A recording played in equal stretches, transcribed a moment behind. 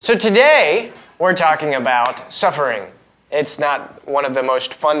So today, we're talking about suffering. It's not one of the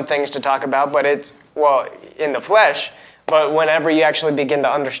most fun things to talk about, but it's, well, in the flesh, but whenever you actually begin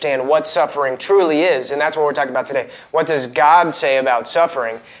to understand what suffering truly is, and that's what we're talking about today. What does God say about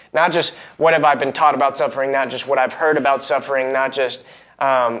suffering? Not just what have I been taught about suffering, not just what I've heard about suffering, not just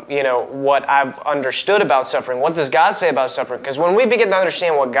what I've understood about suffering. What does God say about suffering? Because when we begin to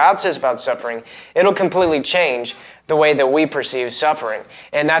understand what God says about suffering, it'll completely change the way that we perceive suffering.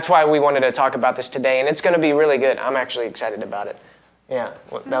 And that's why we wanted to talk about this today. And it's going to be really good. I'm actually excited about it. Yeah,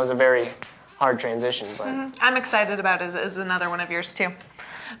 well, that was a very hard transition. But I'm excited about it is another one of yours too.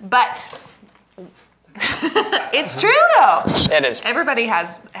 But it's true though. It is. Everybody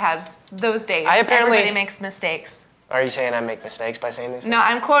has those days. Everybody makes mistakes. Are you saying I make mistakes by saying these things? No,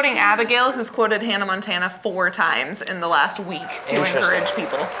 I'm quoting Abigail, who's quoted Hannah Montana 4 times in the last week to encourage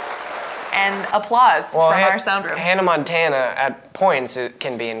people. And applause from our sound room. Hannah Montana, at points, it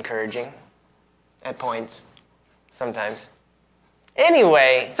can be encouraging. At points. Sometimes.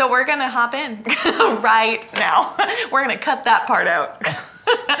 Anyway. So we're going to hop in right now. We're going to cut that part out.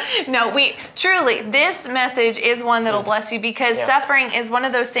 No, truly, this message is one that'll bless you because suffering is one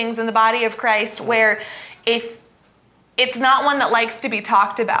of those things in the body of Christ where if it's not one that likes to be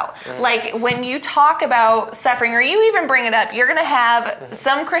talked about. Like when you talk about suffering or you even bring it up, you're going to have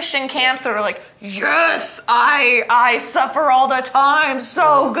some Christian camps that are like, yes, I suffer all the time.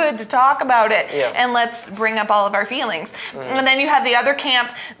 So good to talk about it. Yeah. And let's bring up all of our feelings. And then you have the other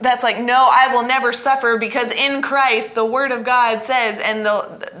camp that's like, no, I will never suffer because in Christ, the word of God says, and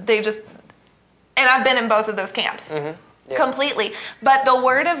I've been in both of those camps. Completely. But the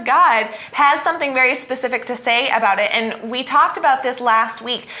Word of God has something very specific to say about it. And we talked about this last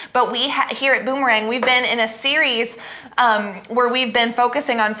week, but here at Boomerang, we've been in a series where we've been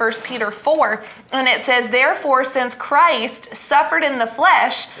focusing on 1 Peter 4. And it says, therefore, since Christ suffered in the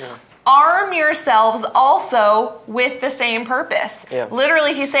flesh, arm yourselves also with the same purpose. Yeah.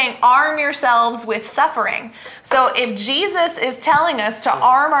 Literally, he's saying, arm yourselves with suffering. So if Jesus is telling us to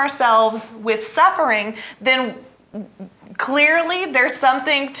arm ourselves with suffering, then clearly there's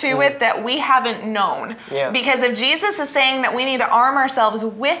something to it that we haven't known. Yeah. Because if Jesus is saying that we need to arm ourselves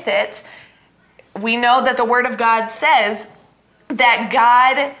with it, we know that the Word of God says that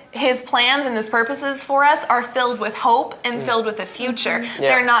God, His plans and His purposes for us are filled with hope and filled with a future. Yeah.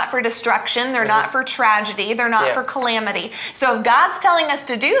 They're not for destruction. They're not for tragedy. They're not for calamity. So if God's telling us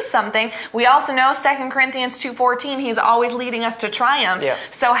to do something, we also know 2 Corinthians 2:14, He's always leading us to triumph. Yeah.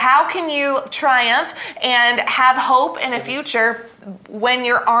 So how can you triumph and have hope in a future when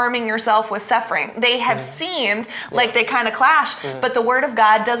you're arming yourself with suffering? They have seemed like they kind of clash, but the Word of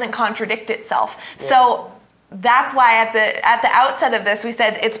God doesn't contradict itself. Yeah. So that's why at the outset of this, we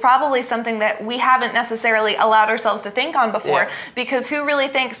said it's probably something that we haven't necessarily allowed ourselves to think on before, because who really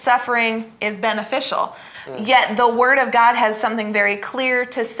thinks suffering is beneficial? Yet the Word of God has something very clear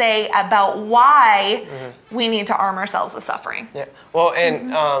to say about why we need to arm ourselves with suffering. Yeah. Well,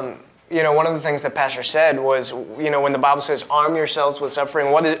 and one of the things that Pastor said was, when the Bible says arm yourselves with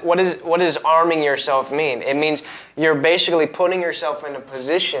suffering, what does arming yourself mean? It means you're basically putting yourself in a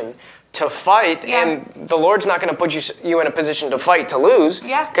position to fight, and the Lord's not going to put you in a position to fight to lose.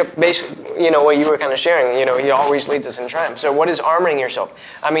 Yeah. Basically, what you were kind of sharing, He always leads us in triumph. So what is arming yourself?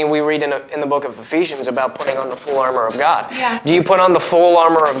 I mean, we read in the book of Ephesians about putting on the full armor of God. Yeah. Do you put on the full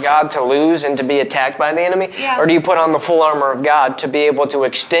armor of God to lose and to be attacked by the enemy? Yeah. Or do you put on the full armor of God to be able to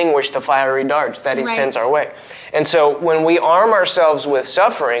extinguish the fiery darts that He sends our way? And so when we arm ourselves with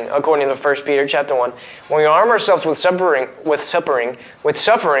suffering, according to 1 Peter chapter 1, when we arm ourselves with suffering,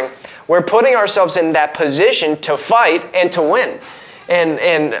 we're putting ourselves in that position to fight and to win.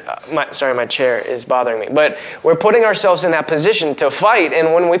 My chair is bothering me. But we're putting ourselves in that position to fight,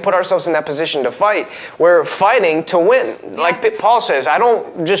 and when we put ourselves in that position to fight, we're fighting to win. Yeah. Like Paul says, I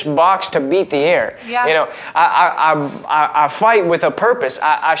don't just box to beat the air. Yeah. I fight with a purpose.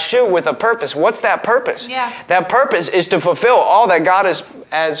 I shoot with a purpose. What's that purpose? Yeah. That purpose is to fulfill all that God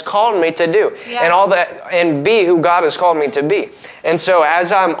has called me to do, and be who God has called me to be. And so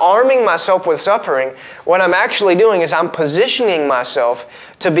as I'm arming myself with suffering, what I'm actually doing is I'm positioning myself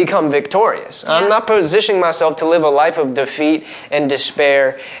to become victorious. Yeah. I'm not positioning myself to live a life of defeat and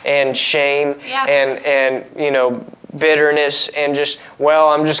despair and shame and bitterness and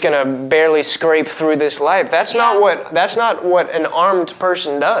I'm just going to barely scrape through this life. That's not what an armed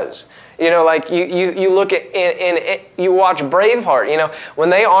person does. You look at you watch Braveheart. When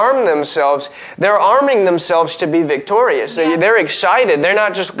they arm themselves, they're arming themselves to be victorious. Yeah. They're excited. They're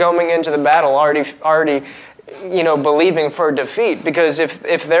not just going into the battle already believing for defeat, because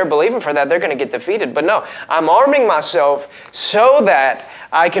if they're believing for that, they're going to get defeated. But no, I'm arming myself so that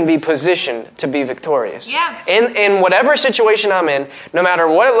I can be positioned to be victorious. Yeah. In whatever situation I'm in, no matter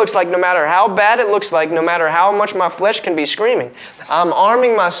what it looks like, no matter how bad it looks like, no matter how much my flesh can be screaming, I'm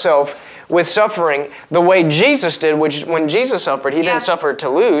arming myself with suffering the way Jesus did, which when Jesus suffered, he didn't suffer to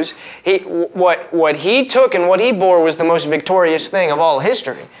lose. What he took and what he bore was the most victorious thing of all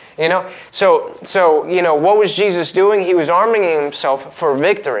history. You know, so what was Jesus doing? He was arming himself for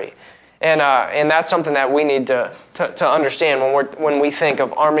victory, and that's something that we need to understand when we think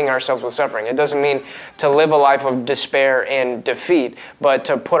of arming ourselves with suffering. It doesn't mean to live a life of despair and defeat, but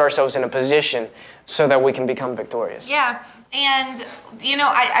to put ourselves in a position so that we can become victorious. Yeah. And,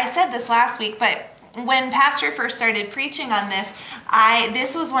 I said this last week, but when Pastor first started preaching on this,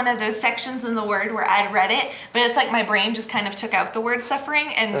 this was one of those sections in the Word where I'd read it, but it's like my brain just kind of took out the word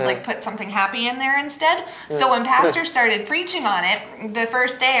suffering and like put something happy in there instead. So when Pastor started preaching on it, the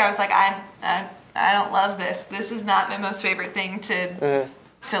first day I was like, I don't love this. This is not my most favorite thing to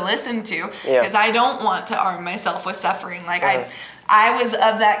listen to, because I don't want to arm myself with suffering. Like I was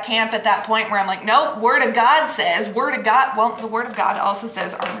of that camp at that point where I'm like, nope, Word of God says, the Word of God also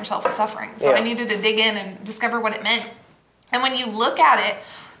says arm yourself with suffering. So I needed to dig in and discover what it meant. And when you look at it,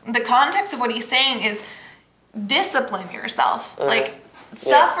 the context of what he's saying is discipline yourself. Like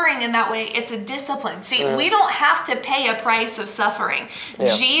suffering in that way, it's a discipline. See, we don't have to pay a price of suffering.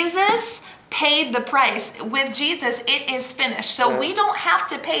 Jesus paid the price. With Jesus, it is finished. So we don't have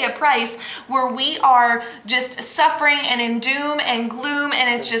to pay a price where we are just suffering and in doom and gloom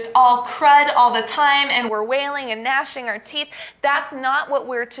and it's just all crud all the time and we're wailing and gnashing our teeth. That's not what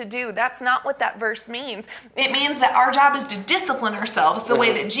we're to do. That's not what that verse means. It means that our job is to discipline ourselves the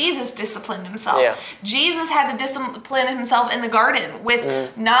way that Jesus disciplined himself. Yeah. Jesus had to discipline himself in the garden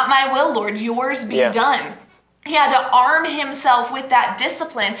with not my will, Lord, yours be done. He had to arm himself with that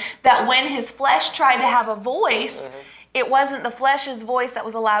discipline that when his flesh tried to have a voice, it wasn't the flesh's voice that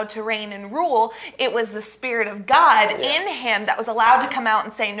was allowed to reign and rule. It was the Spirit of God in him that was allowed to come out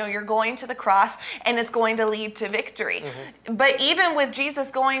and say, no, you're going to the cross and it's going to lead to victory. But even with Jesus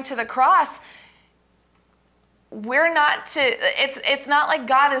going to the cross, we're not to, it's not like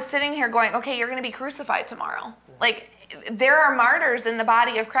God is sitting here going, okay, you're going to be crucified tomorrow. Like, there are martyrs in the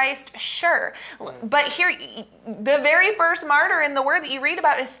body of Christ, sure. But here, the very first martyr in the Word that you read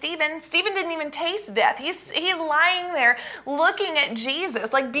about is Stephen. Stephen didn't even taste death. He's lying there looking at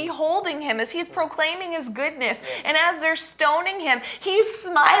Jesus, like beholding him as he's proclaiming his goodness. And as they're stoning him, he's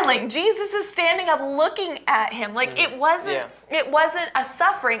smiling. Jesus is standing up looking at him. Like it wasn't a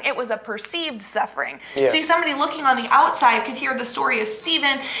suffering, it was a perceived suffering. See, somebody looking on the outside could hear the story of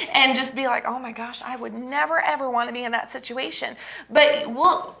Stephen and just be like, oh my gosh, I would never ever want to be in that situation. But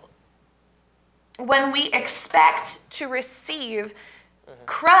when we expect to receive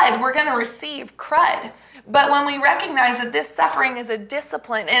crud, we're going to receive crud. But when we recognize that this suffering is a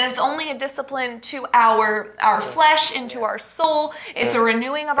discipline, and it's only a discipline to our flesh, into our soul, it's a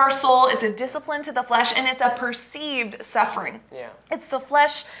renewing of our soul, it's a discipline to the flesh, and it's a perceived suffering. It's the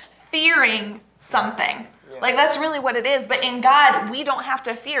flesh fearing something. Like that's really what it is. But in God, we don't have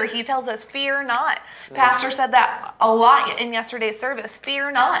to fear. He tells us, fear not. Pastor said that a lot in yesterday's service.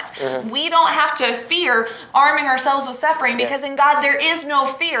 Fear not. We don't have to fear arming ourselves with suffering because in God there is no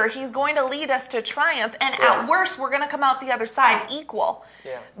fear. He's going to lead us to triumph. And at worst, we're going to come out the other side equal.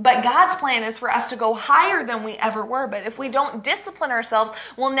 But God's plan is for us to go higher than we ever were. But if we don't discipline ourselves,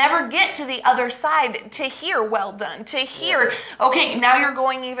 we'll never get to the other side to hear, well done, to hear, okay, now you're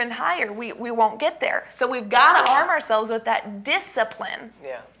going even higher. We won't get there. So we've got to arm ourselves with that discipline.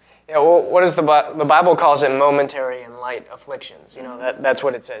 Yeah, well, what is the Bible calls it momentary and light afflictions. You know, that's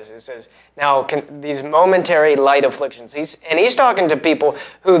what it says. It says, now, these momentary light afflictions. He's talking to people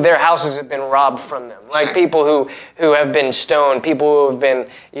who their houses have been robbed from them. Like people who have been stoned, people who have been,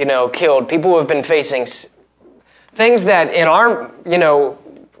 killed, people who have been facing things that in our,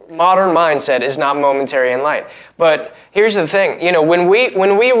 modern mindset is not momentary and light. But here's the thing, when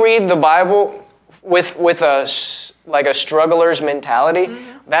we read the Bible with a struggler's mentality,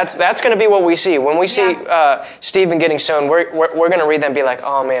 that's going to be what we see. When we see Stephen getting stoned, we're going to read that and be like,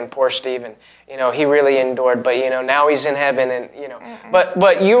 oh man, poor Stephen. He really endured, but now he's in heaven, and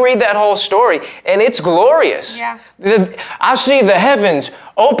But you read that whole story, and it's glorious. I see the heavens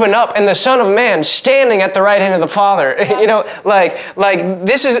open up and the Son of Man standing at the right hand of the Father.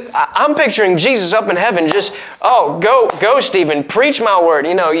 This is, I'm picturing Jesus up in heaven just, go Stephen, preach my word.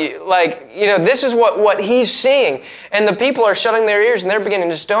 This is what he's seeing. And the people are shutting their ears and they're beginning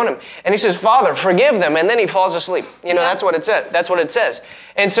to stone him. And he says, Father, forgive them. And then he falls asleep. That's what it says. That's what it says.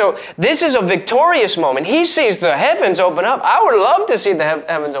 And so this is a victorious moment. He sees the heavens open up. I would love to see the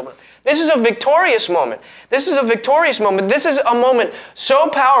heavens open up. This is a victorious moment. This is a victorious moment. This is a moment so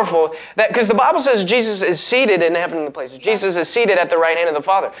powerful that, because the Bible says Jesus is seated in heavenly places. Yeah. Jesus is seated at the right hand of the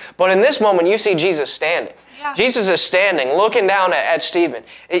Father. But in this moment, you see Jesus standing. Yeah. Jesus is standing, looking down at Stephen.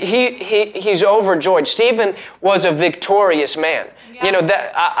 He's overjoyed. Stephen was a victorious man. Yeah. You know,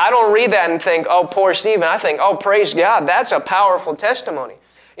 that I don't read that and think, oh, poor Stephen. I think, oh, praise God. That's a powerful testimony.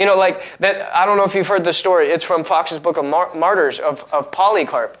 You know, like that. I don't know if you've heard the story. It's from Fox's Book of Martyrs of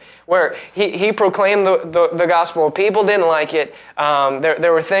Polycarp, where he proclaimed the gospel. People didn't like it.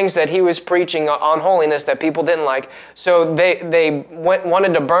 There were things that he was preaching on holiness that people didn't like. So they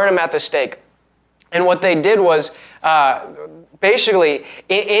wanted to burn him at the stake. And what they did was, basically,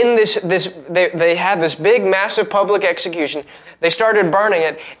 in they had this big, massive public execution. They started burning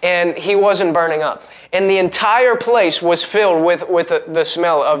it, and he wasn't burning up. And the entire place was filled with the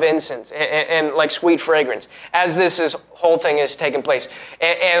smell of incense and like sweet fragrance as this whole thing is taking place.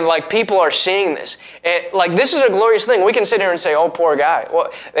 And like people are seeing this. And like this is a glorious thing. We can sit here and say, oh, poor guy.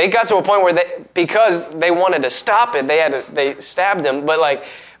 Well, they got to a point where because they wanted to stop it, they stabbed him.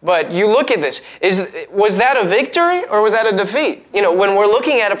 But you look at this, was that a victory or was that a defeat? You know, when we're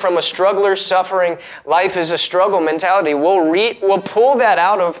looking at it from a struggler, suffering, life is a struggle mentality, we'll pull that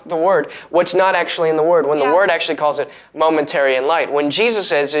out of the Word, what's not actually in the Word, when the Word actually calls it momentary and light. When Jesus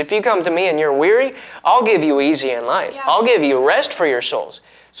says, if you come to me and you're weary, I'll give you easy and light. Yeah. I'll give you rest for your souls.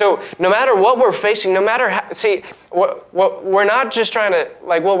 So no matter what we're facing, no matter how, what we're not just trying to,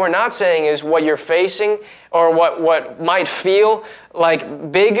 like what we're not saying is what you're facing or what might feel like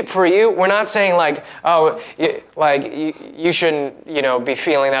big for you. We're not saying like, oh, you shouldn't, be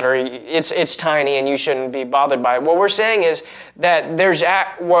feeling that, or it's tiny and you shouldn't be bothered by it. What we're saying is that there's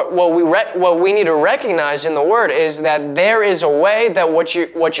what we need to recognize in the Word is that there is a way that what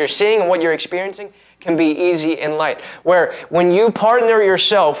you're seeing and what you're experiencing can be easy and light. Where when you partner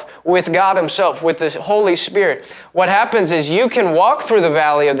yourself with God Himself, with the Holy Spirit, what happens is you can walk through the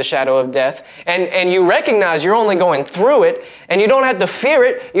valley of the shadow of death and you recognize you're only going through it and you don't have to fear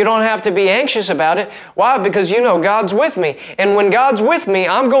it. You don't have to be anxious about it. Why? Because you know God's with me. And when God's with me,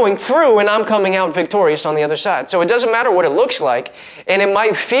 I'm going through and I'm coming out victorious on the other side. So it doesn't matter what it looks like. And it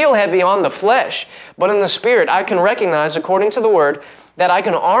might feel heavy on the flesh, but in the Spirit, I can recognize, according to the Word, that I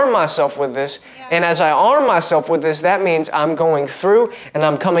can arm myself with this. Yeah. And as I arm myself with this, that means I'm going through and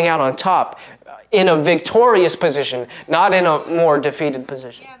I'm coming out on top in a victorious position, not in a more defeated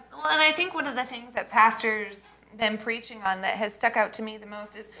position. Yeah. Well, and I think one of the things that Pastor's been preaching on that has stuck out to me the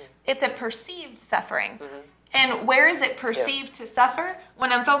most is it's a perceived suffering. Mm-hmm. And where is it perceived to suffer?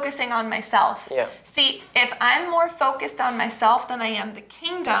 When I'm focusing on myself. Yeah. See, if I'm more focused on myself than I am the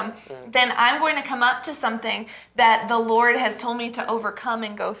kingdom, then I'm going to come up to something that the Lord has told me to overcome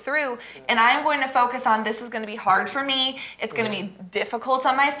and go through. And I'm going to focus on this is going to be hard for me. It's going to be difficult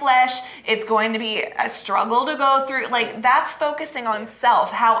on my flesh. It's going to be a struggle to go through. Like, that's focusing on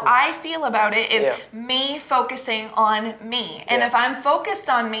self. How I feel about it is me focusing on me. And if I'm focused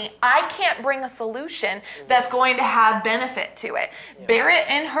on me, I can't bring a solution that's going to have benefit to it. Barrett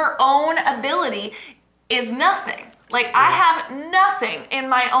in her own ability is nothing. Like, I have nothing in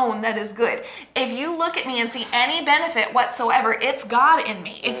my own that is good. If you look at me and see any benefit whatsoever, it's God in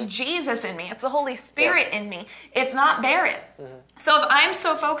me. It's Jesus in me. It's the Holy Spirit in me. It's not Barrett. So if I'm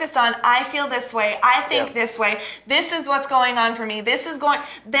so focused on, I feel this way, I think this way, this is what's going on for me, then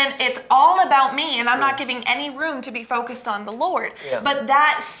it's all about me, and I'm not giving any room to be focused on the Lord. But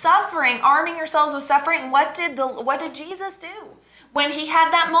that suffering, arming yourselves with suffering, what did Jesus do? When he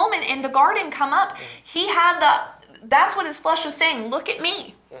had that moment in the garden come up, that's what his flesh was saying. Look at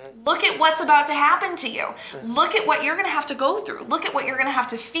me. Look at what's about to happen to you. Look at what you're going to have to go through. Look at what you're going to have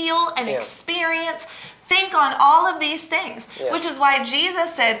to feel and experience. Think on all of these things, which is why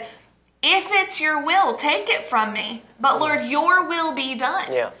Jesus said, if it's your will, take it from me. But Lord, your will be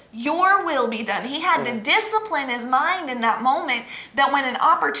done. Your will be done. He had to discipline his mind in that moment, that when an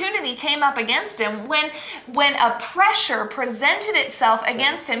opportunity came up against him, when a pressure presented itself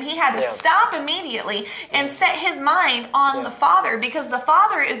against him, he had to stop immediately and set his mind on the Father, because the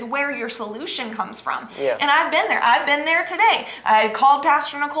Father is where your solution comes from. And I've been there. I've been there today. I called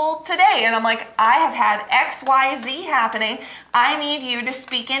Pastor Nicole today and I'm like, I have had X, Y, Z happening. I need you to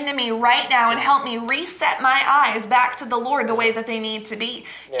speak into me right now and help me reset my eyes back to the Lord the way that they need to be.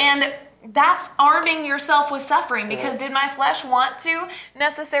 And that's arming yourself with suffering, because did my flesh want to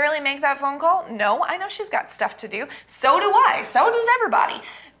necessarily make that phone call? No, I know she's got stuff to do. So do I. So does everybody.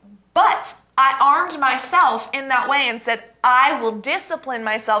 But I armed myself in that way and said, I will discipline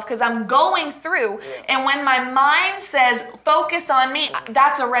myself because I'm going through. And when my mind says, focus on me,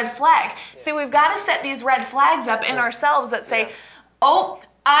 that's a red flag. See, we've got to set these red flags up in ourselves that say, oh,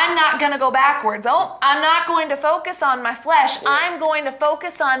 I'm not going to go backwards. Oh, I'm not going to focus on my flesh. Yeah. I'm going to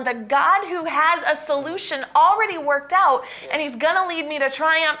focus on the God who has a solution already worked out, and he's going to lead me to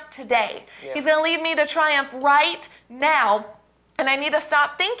triumph today. Yeah. He's going to lead me to triumph right now. And I need to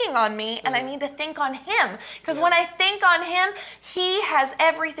stop thinking on me, and I need to think on him. Because when I think on him, he has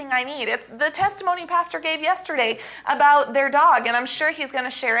everything I need. It's the testimony Pastor gave yesterday about their dog, and I'm sure he's going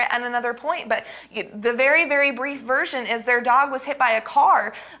to share it at another point. But the very, very brief version is their dog was hit by a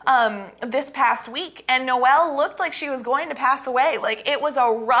car this past week, and Noelle looked like she was going to pass away. Like, it was a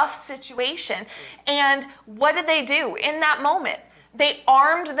rough situation. And what did they do in that moment? They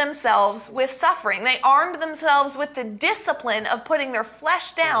armed themselves with suffering. They armed themselves with the discipline of putting their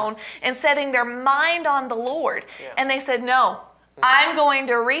flesh down and setting their mind on the Lord. Yeah. And they said, no, I'm going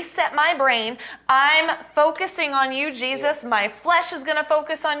to reset my brain. I'm focusing on you, Jesus. Yeah. My flesh is going to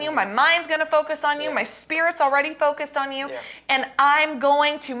focus on you. My mind's going to focus on you. Yeah. My spirit's already focused on you. Yeah. And I'm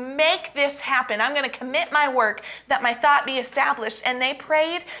going to make this happen. I'm going to commit my work that my thought be established. And they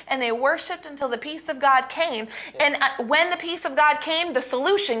prayed and they worshiped until the peace of God came. Yeah. And when the peace of God came, the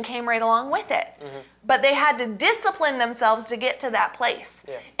solution came right along with it. Mm-hmm. But they had to discipline themselves to get to that place.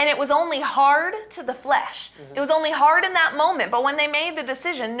 Yeah. And it was only hard to the flesh. Mm-hmm. It was only hard in that moment. But when they made the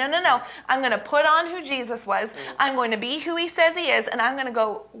decision, no, I'm going to put on who Jesus was. Mm-hmm. I'm going to be who he says he is. And I'm going to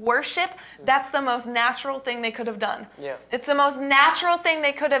go worship. Mm-hmm. That's the most natural thing they could have done. Yeah. It's the most natural thing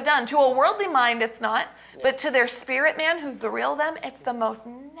they could have done. To a worldly mind, it's not. Yeah. But to their spirit man, who's the real them, it's the most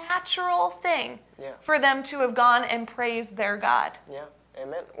natural thing for them to have gone and praised their God. Yeah,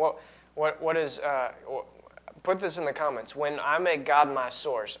 amen. Well, What is, put this in the comments. When I make God my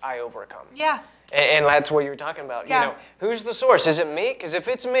source, I overcome. Yeah. And that's what you were talking about. Yeah. You know, who's the source? Is it me? Because if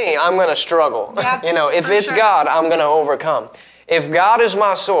it's me, I'm going to struggle. Yeah, you know, if it's sure. God, I'm going to overcome. If God is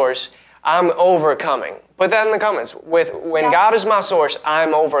my source, I'm overcoming. Put that in the comments. When God is my source,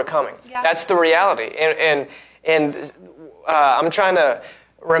 I'm overcoming. Yeah. That's the reality. And I'm trying to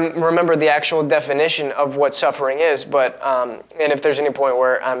remember the actual definition of what suffering is, but and if there's any point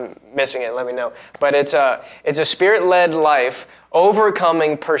where I'm missing it, let me know. But it's a spirit-led life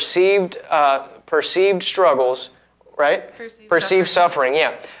overcoming perceived struggles, right? Perceived suffering,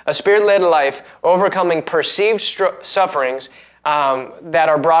 yeah. A spirit-led life overcoming perceived sufferings that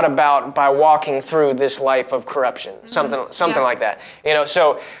are brought about by walking through this life of corruption, something like that. You know,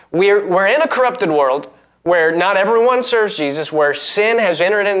 so we're in a corrupted world, where not everyone serves Jesus, where sin has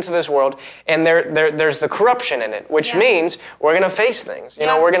entered into this world, and there's the corruption in it, which means we're going to face things. You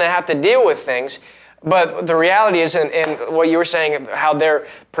know, we're going to have to deal with things. But the reality is, and what you were saying, how they're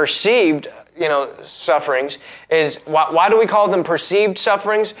perceived, you know, sufferings, is why do we call them perceived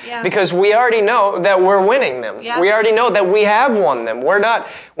sufferings? Yeah. Because we already know that we're winning them. Yeah. We already know that we have won them. We're not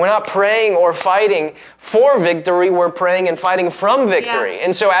praying or fighting for victory. We're praying and fighting from victory. Yeah.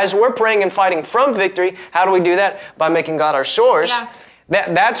 And so as we're praying and fighting from victory, how do we do that? By making God our source. Yeah.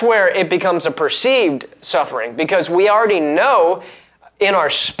 That's where it becomes a perceived suffering, because we already know in our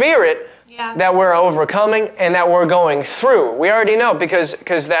spirit that we're overcoming and that we're going through. We already know because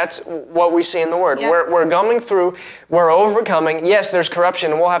that's what we see in the Word. Yeah. We're going through, we're overcoming. Yes, there's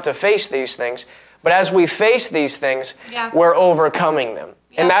corruption and we'll have to face these things. But as we face these things, we're overcoming them.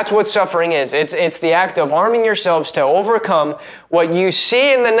 Yeah. And that's what suffering is. It's the act of arming yourselves to overcome what you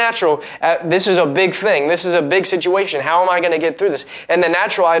see in the natural. This is a big thing. This is a big situation. How am I going to get through this? And the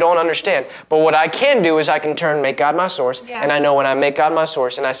natural, I don't understand. But what I can do is I can make God my source. Yeah. And I know when I make God my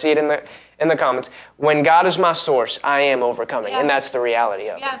source, and I see it in the comments, when God is my source, I am overcoming. And that's the reality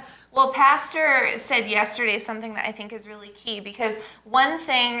of it. Well, Pastor said yesterday something that I think is really key, because one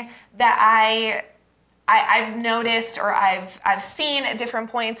thing that I've noticed, or I've seen at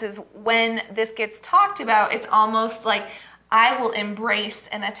different points, is when this gets talked about, it's almost like I will embrace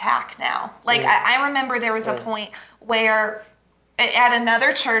an attack now. Like I remember there was a point where at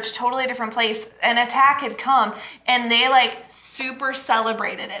another church, totally different place, an attack had come, and they super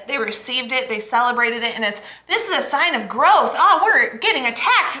celebrated it. They received it, they celebrated it, and this is a sign of growth. Oh, we're getting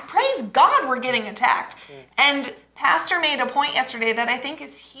attacked. Praise God, we're getting attacked. And Pastor made a point yesterday that I think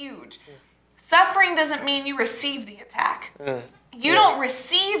is huge. Suffering doesn't mean you receive the attack. You don't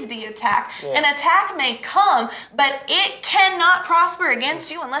receive the attack. An attack may come, but it cannot prosper against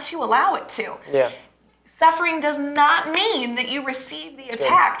you unless you allow it to. Suffering does not mean that you receive the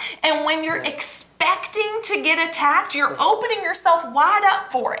attack. And when you're experiencing expecting to get attacked, you're opening yourself wide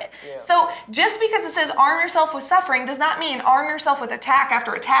up for it. Yeah. So just because it says arm yourself with suffering does not mean arm yourself with attack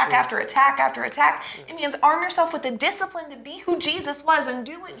after attack after attack after attack. It means arm yourself with the discipline to be who Jesus was and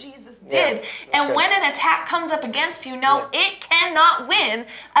do what Jesus did. And when an attack comes up against you, know it cannot win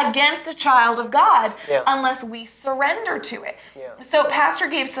against a child of God unless we surrender to it. So Pastor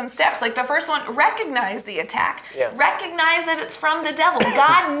gave some steps. Like the first one, recognize the attack. Recognize that it's from the devil.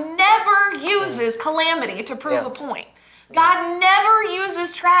 God never uses calamity to prove a point. God never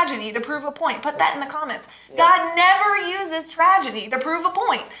uses tragedy to prove a point. Put that in the comments. God never uses tragedy to prove a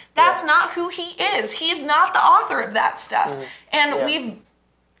point. That's not who he is. He's not the author of that stuff. And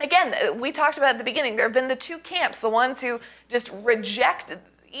we talked about at the beginning, there have been the two camps, the ones who just reject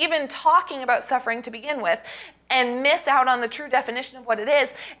even talking about suffering to begin with and miss out on the true definition of what it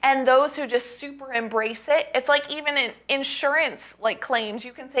is, and those who just super embrace it. It's like even in insurance claims,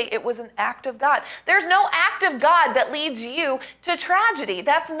 you can say it was an act of God. There's no act of God that leads you to tragedy.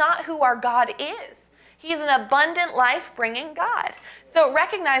 That's not who our God is. He's an abundant life-bringing God. So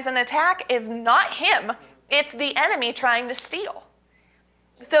recognize an attack is not him. It's the enemy trying to steal.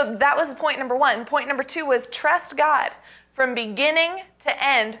 So that was point number one. Point number two was trust God from beginning to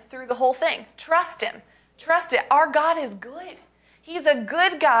end through the whole thing. Trust him. Trust it. Our God is good. He's a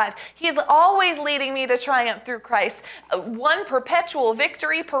good God. He's always leading me to triumph through Christ. One perpetual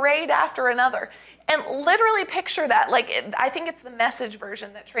victory parade after another. And literally picture that. I think it's the Message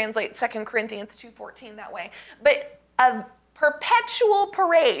version that translates 2 Corinthians 2:14 that way. But a perpetual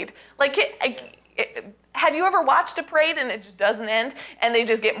parade. Have you ever watched a parade and it just doesn't end and they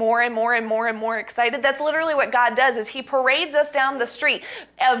just get more and more and more and more excited? That's literally what God does, is he parades us down the street.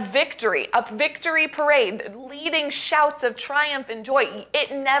 A victory parade, leading shouts of triumph and joy.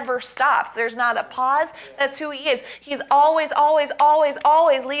 It never stops. There's not a pause. That's who he is. He's always, always, always,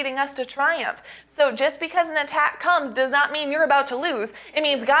 always leading us to triumph. So just because an attack comes does not mean you're about to lose. It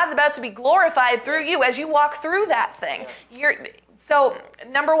means God's about to be glorified through you as you walk through that thing. So,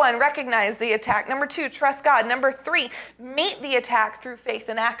 number one, recognize the attack. Number two, trust God. Number three, meet the attack through faith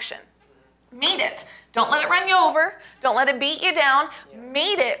and action. Meet it. Don't let it run you over. Don't let it beat you down.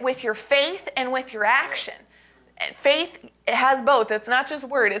 Meet it with your faith and with your action. Faith has both. It's not just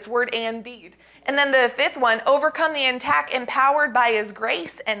word. It's word and deed. And then the fifth one, overcome the attack empowered by his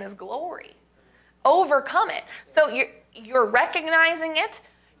grace and his glory. Overcome it. So you're recognizing it.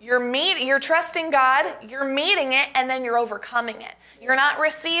 You're trusting God, you're meeting it, and then you're overcoming it. You're not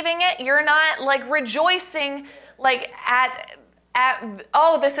receiving it. You're not rejoicing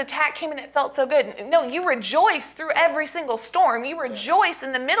this attack came and it felt so good. No, you rejoice through every single storm. You rejoice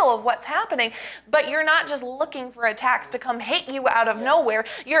in the middle of what's happening, but you're not just looking for attacks to come hit you out of nowhere.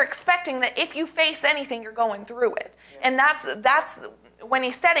 You're expecting that if you face anything, you're going through it. And that's when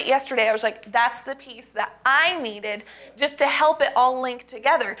he said it yesterday, I was like, that's the piece that I needed just to help it all link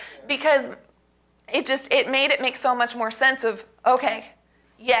together, because it made it make so much more sense of, okay,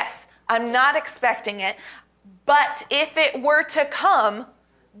 yes, I'm not expecting it, but if it were to come,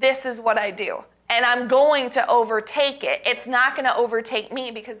 this is what I do. And I'm going to overtake it. It's not going to overtake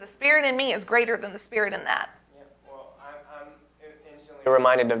me because the spirit in me is greater than the spirit in that.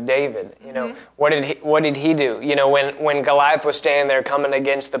 Reminded of David. What did he do? When Goliath was standing there coming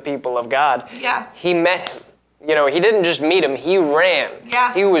against the people of God, he met him. He didn't just meet him, he ran.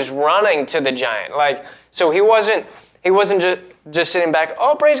 He was running to the giant. So he wasn't just sitting back,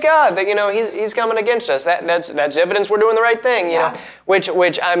 oh, praise God, that he's coming against us. That's evidence we're doing the right thing,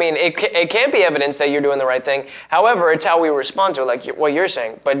 Which I mean, it can't be evidence that you're doing the right thing. However, it's how we respond to it, like what you're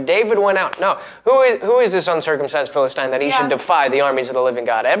saying. But David went out. No, who is this uncircumcised Philistine that he should defy the armies of the living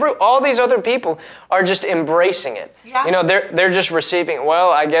God? All these other people are just embracing it. They're just receiving. Well,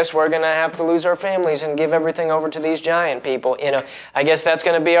 I guess we're gonna have to lose our families and give everything over to these giant people. I guess that's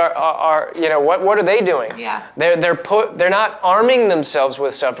gonna be our what are they doing? They're not arming themselves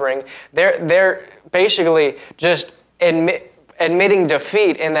with suffering. They're basically just admitting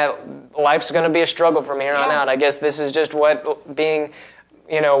defeat, and that life's going to be a struggle from here on out. I guess this is just what being,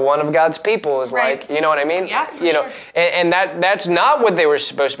 one of God's people is like. You know what I mean? Yeah, for sure. And that's not what they were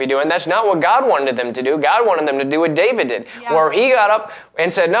supposed to be doing. That's not what God wanted them to do. God wanted them to do what David did, where he got up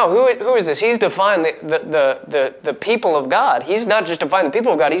and said, no, who is this? He's defying the people of God. He's not just defying the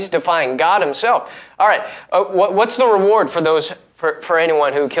people of God. He's defying God himself. All right, what's the reward for those for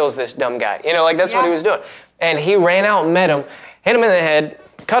anyone who kills this dumb guy? That's what he was doing. And he ran out and met him, hit him in the head,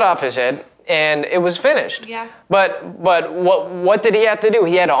 cut off his head, and it was finished. But what did he have to do?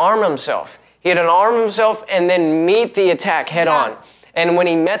 He had to arm himself. He had to arm himself and then meet the attack head on. And when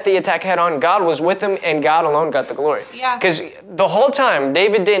he met the attack head on, God was with him, and God alone got the glory. Yeah. Because the whole time,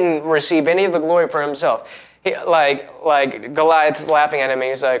 David didn't receive any of the glory for himself. Like Goliath's laughing at him, and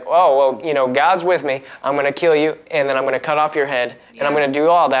he's like, oh, well, God's with me. I'm going to kill you, and then I'm going to cut off your head, and I'm going to do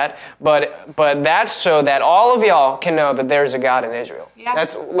all that. But that's so that all of y'all can know that there's a God in Israel. Yeah.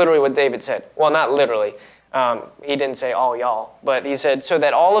 That's literally what David said. Well, not literally. He didn't say all y'all, but he said, so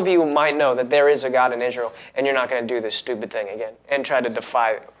that all of you might know that there is a God in Israel, and you're not going to do this stupid thing again and try to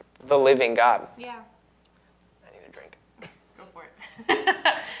defy the living God. Yeah. I need a drink. Go for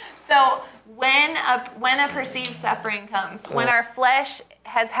it. So when a perceived suffering comes, when our flesh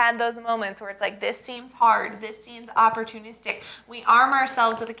has had those moments where it's like, this seems hard, this seems opportunistic, we arm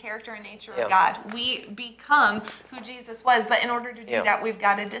ourselves with the character and nature of God. We become who Jesus was, but in order to do that, we've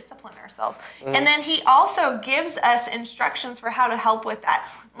got to discipline ourselves. And then he also gives us instructions for how to help with that.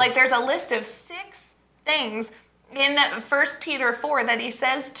 Like there's a list of 6 things in 1 Peter 4 that he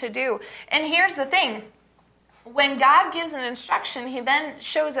says to do. And here's the thing. When God gives an instruction, he then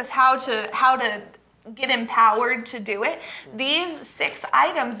shows us how to get empowered to do it. These 6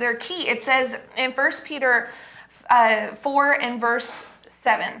 items, they're key. It says in 1 Peter 4 and verse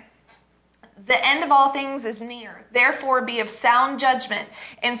 7, the end of all things is near. Therefore, be of sound judgment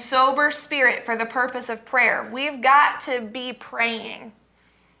and sober spirit for the purpose of prayer. We've got to be praying.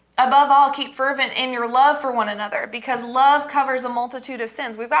 Above all, keep fervent in your love for one another, because love covers a multitude of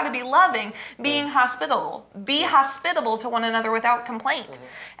sins. We've got to be loving, being hospitable. Be hospitable to one another without complaint.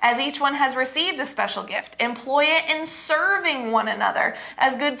 As each one has received a special gift, employ it in serving one another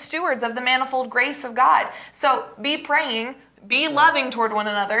as good stewards of the manifold grace of God. So be praying, be loving toward one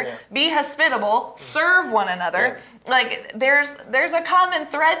another, be hospitable, serve one another. Like there's a common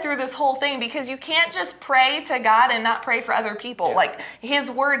thread through this whole thing, because you can't just pray to God and not pray for other people. Like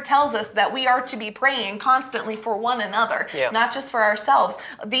his word tells us that we are to be praying constantly for one another, not just for ourselves.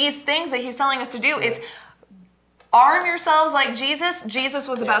 These things that he's telling us to do, it's arm yourselves like Jesus. Jesus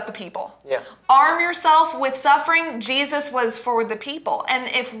was about the people. Arm yourself with suffering. Jesus was for the people.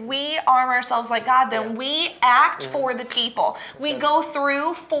 And if we arm ourselves like God, then we act for the people. We go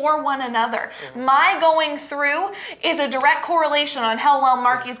through for one another. My going through is a direct correlation on how well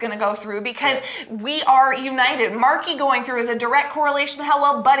Marky's going to go through, because we are united. Marky going through is a direct correlation to how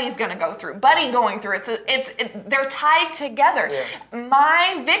well Buddy's going to go through. Buddy going through, they're tied together.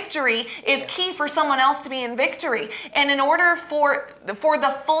 My victory is key for someone else to be in victory. And in order for the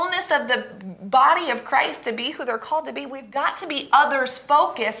fullness of the body of Christ to be who they're called to be, we've got to be others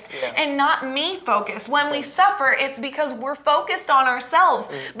focused and not me focused. When we suffer, it's because we're focused on ourselves.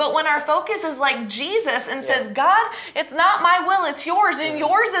 But when our focus is like Jesus and says, God, it's not my will, it's yours. And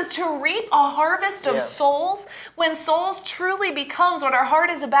yours is to reap a harvest of souls. When souls truly becomes what our heart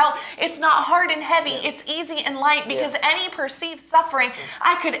is about, it's not hard and heavy, it's easy and light, because any perceived suffering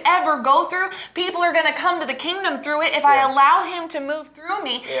I could ever go through, people are going to come to the kingdom through it if I allow him to move through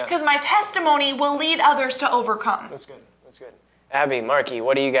me, because my testimony will lead others to overcome. That's good. That's good. Abby, Marky,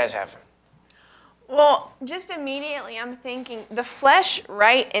 what do you guys have? Well, just immediately I'm thinking the flesh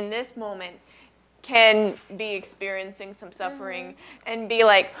right in this moment can be experiencing some suffering and be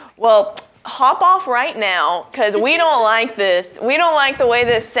like, well, hop off right now, because we don't like this. We don't like the way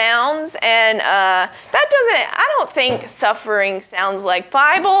this sounds, and I don't think suffering sounds like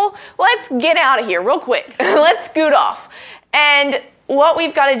Bible. Let's get out of here real quick. Let's scoot off. And what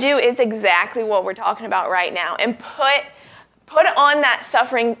we've got to do is exactly what we're talking about right now, and put on that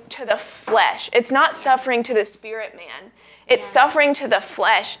suffering to the flesh. It's not suffering to the spirit, man. It's suffering to the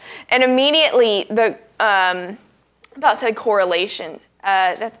flesh. And immediately, about said correlation,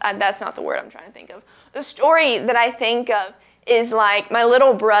 that's not the word I'm trying to think of. The story that I think of is like my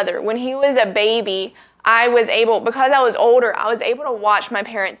little brother. When he was a baby, because I was older, I was able to watch my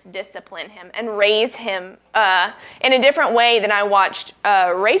parents discipline him and raise him in a different way than I watched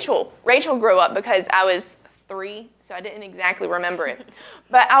Rachel grow up, because I was 3, so I didn't exactly remember it.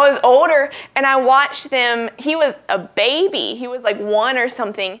 But I was older, and I watched them. He was a baby. He was like 1 or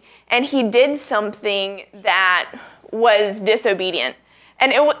something, and he did something that was disobedient.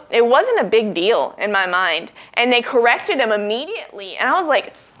 And it wasn't a big deal in my mind. And they corrected him immediately. And I was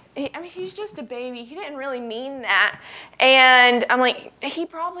like, he's just a baby. He didn't really mean that. And I'm like, he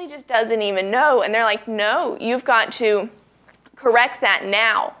probably just doesn't even know. And they're like, no, you've got to correct that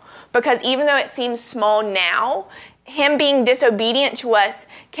now. Because even though it seems small now, him being disobedient to us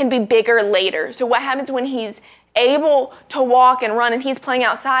can be bigger later. So what happens when he's able to walk and run and he's playing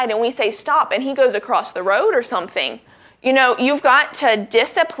outside and we say stop and he goes across the road or something? You know, you've got to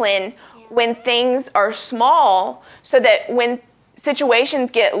discipline when things are small, so that when situations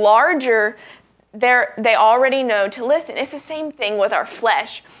get larger, they already know to listen. It's the same thing with our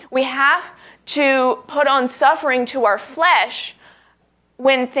flesh. We have to put on suffering to our flesh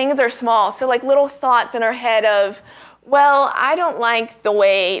when things are small. So like little thoughts in our head of, well, I don't like the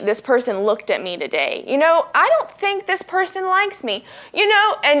way this person looked at me today. I don't think this person likes me.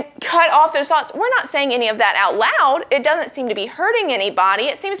 And cut off those thoughts. We're not saying any of that out loud. It doesn't seem to be hurting anybody.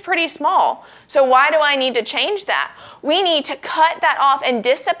 It seems pretty small. So why do I need to change that? We need to cut that off and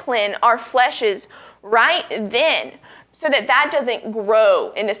discipline our fleshes right then so that doesn't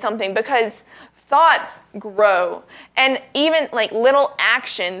grow into something, because thoughts grow. And even like little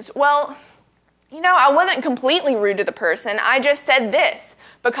actions, well, I wasn't completely rude to the person. I just said this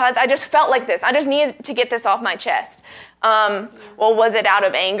because I just felt like this. I just needed to get this off my chest. Well, was it out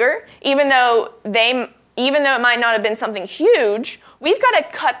of anger? Even though it might not have been something huge, we've got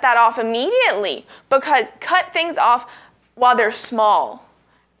to cut that off immediately, because cut things off while they're small.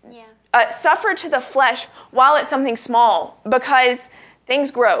 Yeah. Suffer to the flesh while it's something small, because things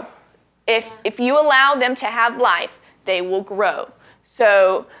grow. If you allow them to have life, they will grow.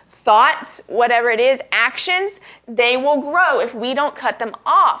 So thoughts, whatever it is, actions, they will grow if we don't cut them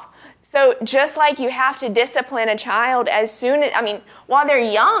off. So just like you have to discipline a child while they're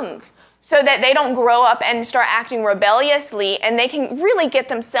young, so that they don't grow up and start acting rebelliously and they can really get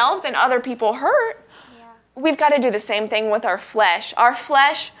themselves and other people hurt. Yeah. We've got to do the same thing with our flesh. Our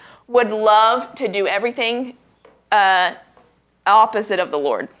flesh would love to do everything opposite of the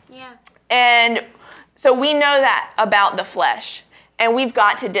Lord. Yeah. And so we know that about the flesh. And we've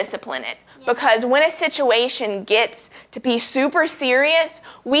got to discipline it. Yeah. Because when a situation gets to be super serious,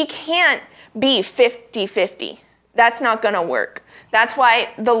 we can't be 50-50. That's not going to work. That's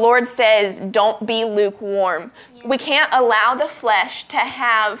why the Lord says, don't be lukewarm. Yeah. We can't allow the flesh to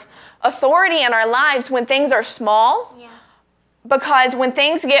have authority in our lives when things are small. Yeah. Because when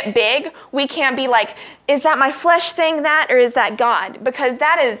things get big, we can't be like, is that my flesh saying that, or is that God? Because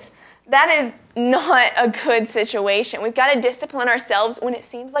that is not a good situation. We've got to discipline ourselves when it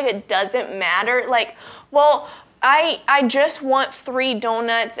seems like it doesn't matter. Like, well, I just want 3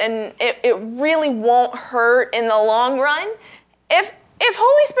 donuts and it really won't hurt in the long run. If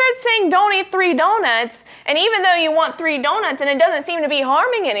Holy Spirit's saying don't eat 3 donuts, and even though you want 3 donuts and it doesn't seem to be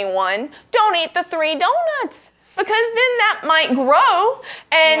harming anyone, don't eat the 3 donuts. Because then that might grow,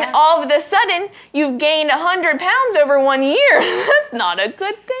 and all of a sudden you've gained 100 pounds over 1 year. That's not a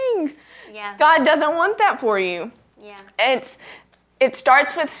good thing. Yeah. God doesn't want that for you. Yeah. It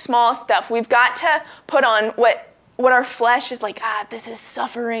starts with small stuff. We've got to put on what our flesh is like, this is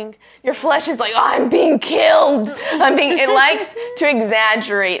suffering. Your flesh is like, I'm being killed. It likes to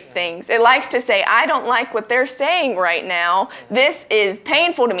exaggerate things. It likes to say, I don't like what they're saying right now. This is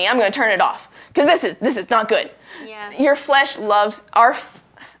painful to me. I'm going to turn it off because this is not good. Yeah. Your flesh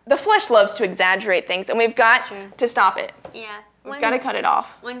the flesh loves to exaggerate things, and we've got to stop it. Yeah. We've got to cut it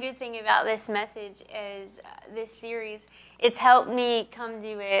off. One good thing about this message is this series, it's helped me come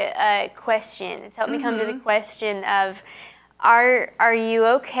to a question. It's helped me come to the question of, are you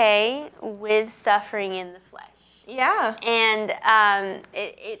okay with suffering in the flesh? Yeah. And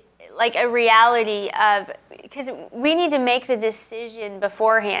it like a reality of, because we need to make the decision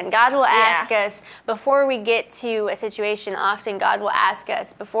beforehand. God will ask us, before we get to a situation, often God will ask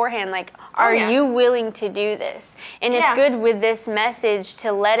us beforehand, like, are you willing to do this? And it's good with this message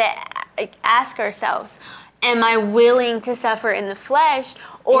to let it ask ourselves, am I willing to suffer in the flesh?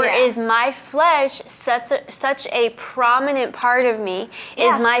 Or is my flesh such a prominent part of me?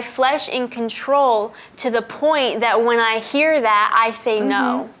 Is my flesh in control to the point that when I hear that, I say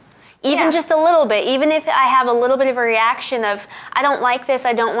no? Even just a little bit, even if I have a little bit of a reaction of, I don't like this,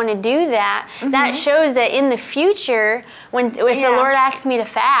 I don't want to do that, that shows that in the future, if the Lord asks me to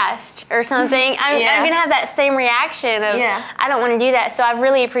fast or something, I'm going to have that same reaction of, I don't want to do that. So I've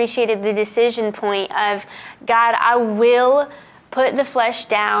really appreciated the decision point of, God, I will put the flesh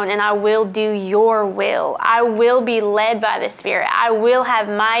down and I will do your will. I will be led by the Spirit. I will have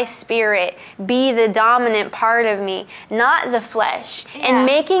my spirit be the dominant part of me, not the flesh. And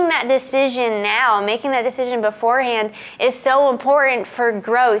making that decision now, making that decision beforehand is so important for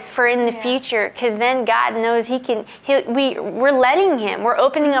growth, for in the future, because then God knows we're letting Him. We're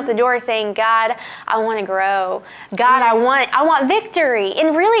opening up the door saying, God, I want to grow. God, I want victory.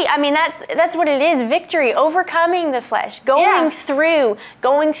 And really, I mean, that's what it is, victory, overcoming the flesh, going through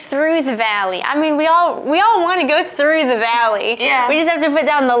the valley. I mean, we all want to go through the valley. Yeah. We just have to put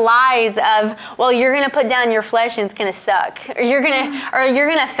down the lies of, well, you're going to put down your flesh and it's going to suck, or you're going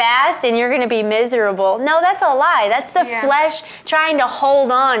to fast and you're going to be miserable. No, that's a lie. That's the flesh trying to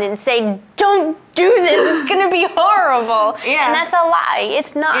hold on and say, don't do this. It's going to be horrible. Yeah. And that's a lie.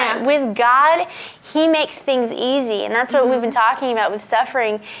 It's not. Yeah. With God, He makes things easy. And that's what we've been talking about with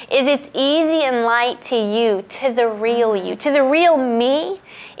suffering, is it's easy and light to you, to the real you, to the real me.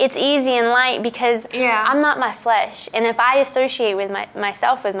 It's easy and light because I'm not my flesh. And if I associate with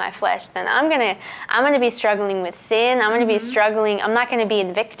myself with my flesh, then I'm gonna be struggling with sin. I'm gonna be struggling. I'm not gonna be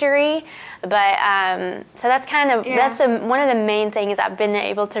in victory. But so that's kind of one of the main things I've been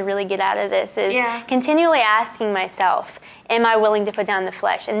able to really get out of this is continually asking myself, am I willing to put down the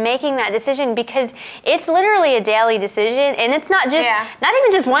flesh, and making that decision, because it's literally a daily decision, and it's not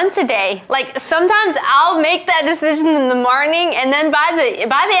even just once a day. Like sometimes I'll make that decision in the morning, and then by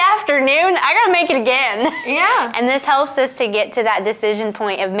the afternoon I gotta make it again. Yeah. And this helps us to get to that decision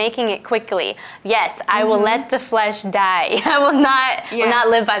point of making it quickly. Yes, I will let the flesh die. I will not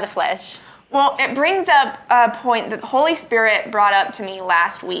live by the flesh. Well, it brings up a point that the Holy Spirit brought up to me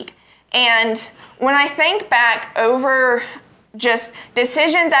last week. And when I think back over just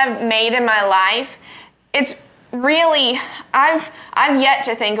decisions I've made in my life, it's really, I've yet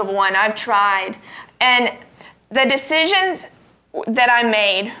to think of one. I've tried. And the decisions that I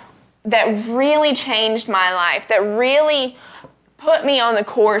made that really changed my life, that really put me on the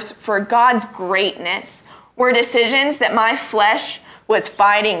course for God's greatness, were decisions that my flesh was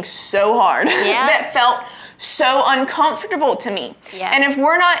fighting so hard, that felt so uncomfortable to me. Yeah. And if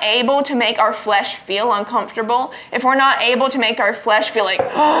we're not able to make our flesh feel uncomfortable, if we're not able to make our flesh feel like,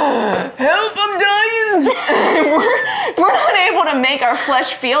 oh, help, I'm dying, if we're not able to make our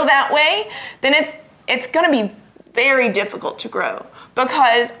flesh feel that way, then it's going to be very difficult to grow,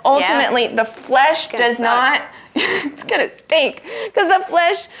 because ultimately the flesh does not, it's going to stink, because the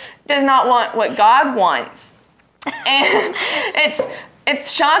flesh does not want what God wants. And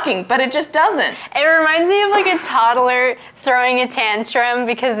it's shocking, but it just doesn't. It reminds me of like a toddler throwing a tantrum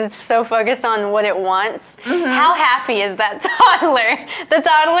because it's so focused on what it wants. How happy is that toddler? The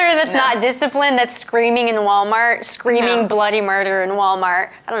toddler that's not disciplined, that's screaming in Walmart, screaming bloody murder in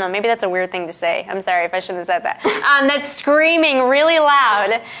Walmart. I don't know, maybe that's a weird thing to say. I'm sorry if I shouldn't have said that. That's screaming really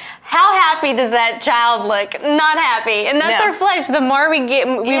loud. How happy does that child look? Not happy. And that's our flesh. The more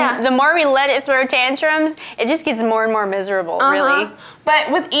the more we let it throw tantrums, it just gets more and more miserable, really.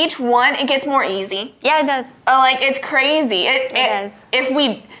 But with each one, it gets more easy. Yeah, it does. Like, it's crazy. It does.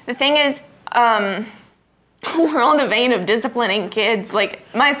 The thing is, we're on the vein of disciplining kids, like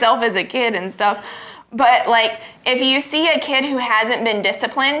myself as a kid and stuff. But like, if you see a kid who hasn't been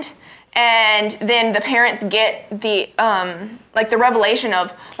disciplined, and then the parents get the the revelation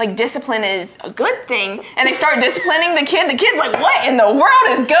of like discipline is a good thing, and they start disciplining the kid's like, what in the world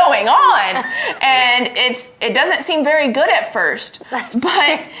is going on? And it doesn't seem very good at first.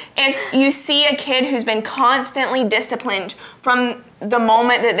 But if you see a kid who's been constantly disciplined from the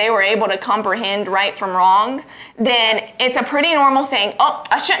moment that they were able to comprehend right from wrong, then it's a pretty normal thing. Oh,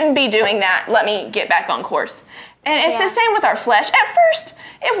 I shouldn't be doing that. Let me get back on course. And it's the same with our flesh. At first,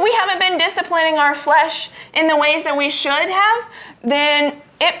 if we haven't been disciplining our flesh in the ways that we should have, then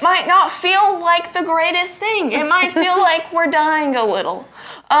it might not feel like the greatest thing. It might feel like we're dying a little.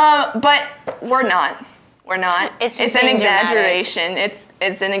 But we're not. We're not. It's an exaggeration.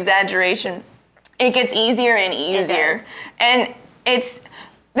 It's an exaggeration. It gets easier and easier. And it's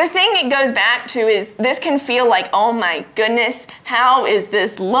the thing it goes back to is this can feel like, oh my goodness, how is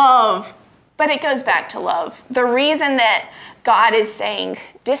this love? But it goes back to love. The reason that God is saying,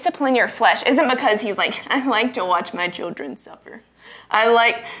 discipline your flesh, isn't because he's like, I like to watch my children suffer.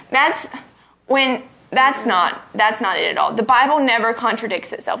 That's not it at all. The Bible never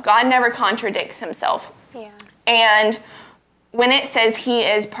contradicts itself. God never contradicts himself. Yeah. And when it says he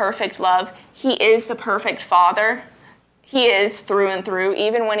is perfect love, he is the perfect father. He is through and through,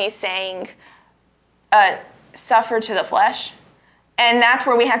 even when he's saying, suffer to the flesh. And that's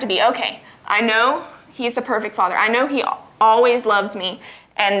where we have to be, okay, I know he's the perfect father. I know he always loves me,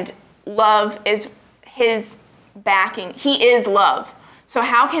 and love is his backing. He is love. So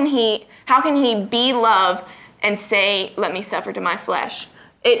how can he be love and say, let me suffer to my flesh?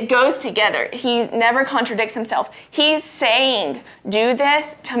 It goes together. He never contradicts himself. He's saying, do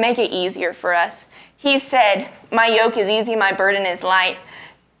this to make it easier for us. He said, my yoke is easy, my burden is light.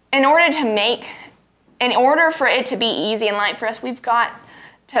 In order for it to be easy and light for us, we've got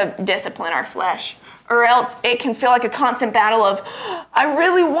to discipline our flesh, or else it can feel like a constant battle of, I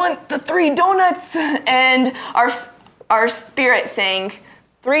really want the 3 donuts, and our spirit saying,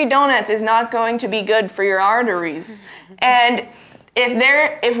 3 donuts is not going to be good for your arteries. And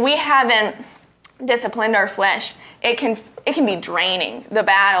if we haven't disciplined our flesh, it can be draining, the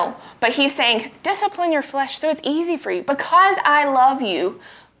battle. But he's saying, discipline your flesh so it's easy for you. Because I love you,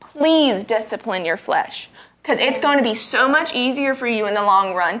 please discipline your flesh. Because it's going to be so much easier for you in the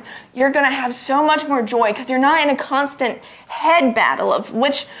long run. You're going to have so much more joy because you're not in a constant head battle of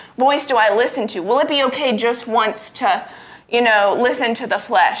which voice do I listen to? Will it be okay just once to, listen to the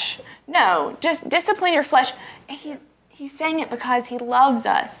flesh? No, just discipline your flesh. He's saying it because he loves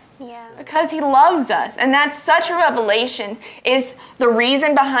us. Yeah. Because he loves us. And that's such a revelation. Is the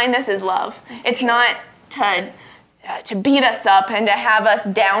reason behind this is love. It's not to beat us up and to have us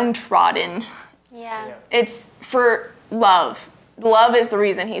downtrodden. Yeah. It's for love. Love is the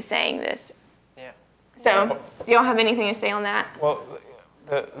reason he's saying this. Yeah. So, do y'all have anything to say on that? Well,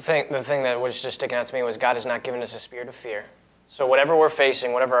 the thing that was just sticking out to me was God has not given us a spirit of fear. So whatever we're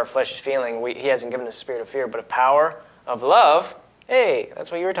facing, whatever our flesh is feeling, he hasn't given us a spirit of fear, but a power of love. Hey,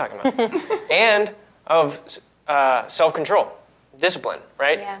 that's what you were talking about. And of self-control, discipline,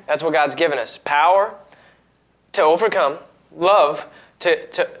 right? Yeah. That's what God's given us. Power to overcome, love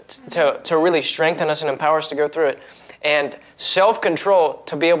to really strengthen us and empower us to go through it, and self-control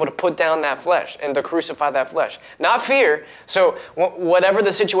to be able to put down that flesh and to crucify that flesh. Not fear. So whatever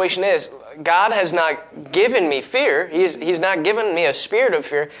the situation is, God has not given me fear. He's not given me a spirit of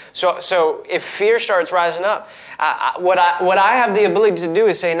fear. So if fear starts rising up, what I have the ability to do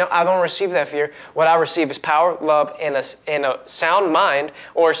is say, no, I don't receive that fear. What I receive is power, love, and a sound mind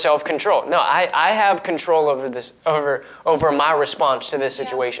or self-control. No, I have control over this, over my response to this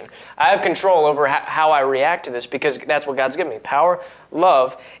situation. Yeah. I have control over how I react to this because that's what God's given me. Power,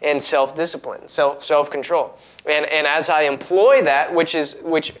 love, and self-discipline, self-control. And as I employ that, which is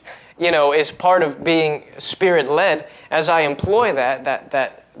part of being spirit-led, as I employ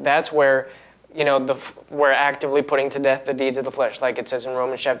that's where, we're actively putting to death the deeds of the flesh, like it says in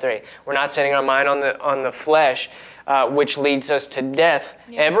Romans chapter 8. We're not setting our mind on the flesh, which leads us to death.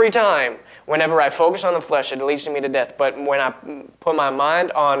 Yeah. Every time, whenever I focus on the flesh, it leads me to death. But when I put my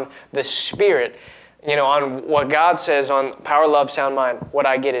mind on the Spirit, on what God says, on power, love, sound mind, what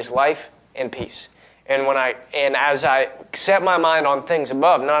I get is life and peace. And as I set my mind on things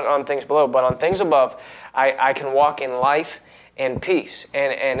above, not on things below, but on things above, I can walk in life and peace,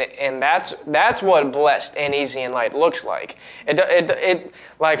 and that's what blessed and easy and light looks like. It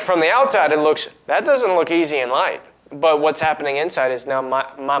like from the outside that doesn't look easy and light, but what's happening inside is now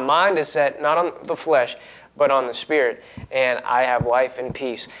my mind is set not on the flesh but on the Spirit, and I have life and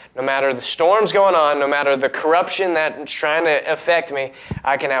peace. No matter the storms going on, no matter the corruption that's trying to affect me,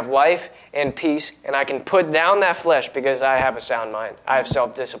 I can have life and peace, and I can put down that flesh because I have a sound mind. I have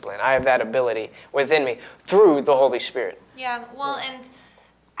self-discipline. I have that ability within me through the Holy Spirit. Yeah, well,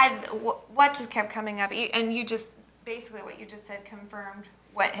 and what just kept coming up, and you just, basically what you just said confirmed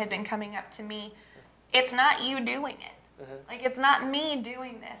what had been coming up to me. It's not you doing it. Mm-hmm. Like, it's not me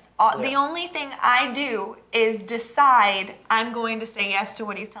doing this. The only thing I do is decide I'm going to say yes to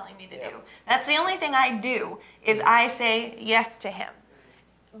what he's telling me to do. That's the only thing I do, is I say yes to him.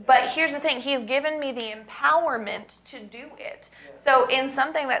 But here's the thing, he's given me the empowerment to do it. So in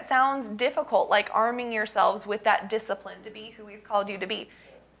something that sounds difficult, like arming yourselves with that discipline to be who he's called you to be,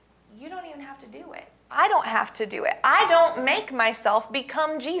 you don't even have to do it. I don't have to do it. I don't make myself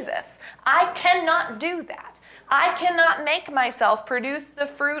become Jesus. I cannot do that. I cannot make myself produce the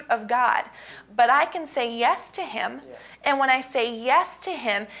fruit of God, but I can say yes to him. Yeah. And when I say yes to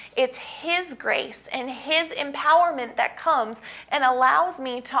him, it's his grace and his empowerment that comes and allows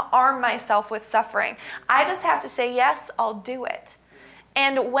me to arm myself with suffering. I just have to say, yes, I'll do it.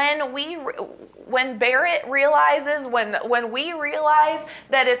 And when Barrett realizes, when we realize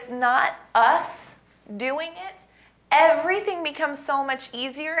that it's not us doing it, everything becomes so much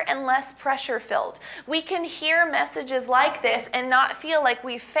easier and less pressure-filled. We can hear messages like this and not feel like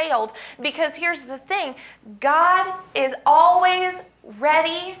we've failed, because here's the thing, God is always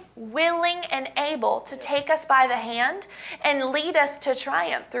ready, willing, and able to take us by the hand and lead us to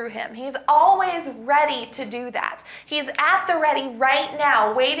triumph through him. He's always ready to do that. He's at the ready right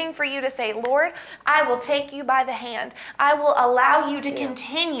now, waiting for you to say, Lord, I will take you by the hand. I will allow you to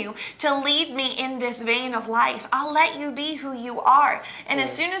continue to lead me in this vein of life. I'll let you be who you are. And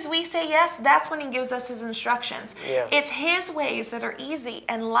as soon as we say yes, that's when he gives us his instructions. Yeah. It's his ways that are easy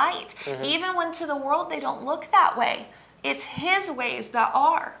and light, even when to the world they don't look that way. It's his ways that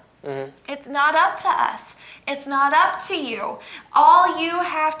are. Mm-hmm. It's not up to us. It's not up to you. All you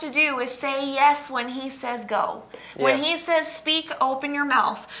have to do is say yes when he says go. Yeah. When he says speak, open your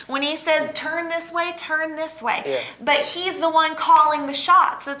mouth. When he says turn this way, turn this way. Yeah. But he's the one calling the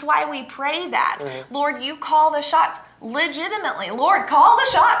shots. That's why we pray that. Mm-hmm. Lord, you call the shots. Legitimately, Lord, call the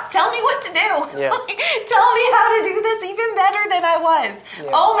shots. Tell me what to do. Yeah. Tell me how to do this even better than I was. Yeah.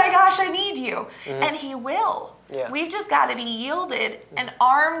 Oh my gosh, I need you. Mm-hmm. And he will. Yeah. We've just got to be yielded and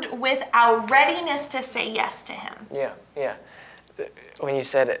armed with our readiness to say yes to him. Yeah, yeah. When you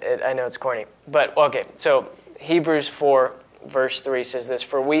said it, I know it's corny. But, okay, so Hebrews 4, verse 3 says this,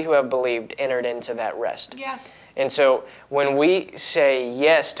 "For we who have believed entered into that rest." Yeah. And so when we say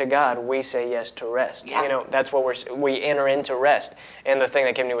yes to God, we say yes to rest. Yeah. You know, that's what we enter into rest. And the thing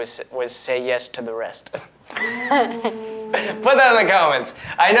that came to me was say yes to the rest. Put that in the comments.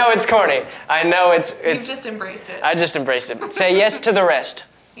 I know it's corny. I know it's. You just embraced it. I just embraced it. Say yes to the rest.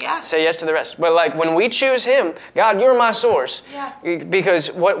 Yeah. Say yes to the rest. But like when we choose him, God, you're my source. Yeah.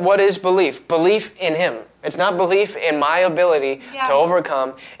 Because what is belief? Belief in him. It's not belief in my ability to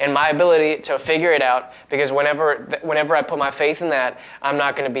overcome and my ability to figure it out, because whenever I put my faith in that, I'm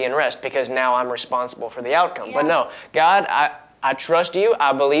not going to be in rest because now I'm responsible for the outcome. Yeah. But no, God, I trust you.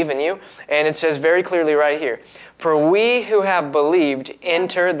 I believe in you. And it says very clearly right here, "For we who have believed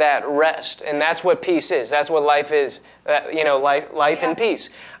enter that rest." And that's what peace is. That's what life is. Life and peace.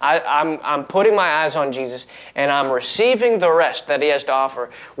 I'm putting my eyes on Jesus, and I'm receiving the rest that he has to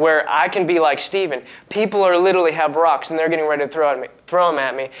offer, where I can be like Stephen. People are literally have rocks, and they're getting ready to throw them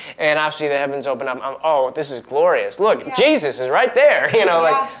at me, and I see the heavens open up. Oh, this is glorious. Look, Jesus is right there.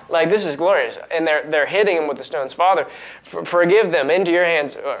 Like this is glorious. And they're hitting him with the stones. Father, forgive them into your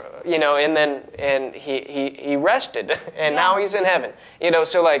hands. And he rested, and now he's in heaven.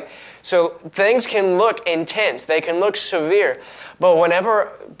 So things can look intense. They can look severe. But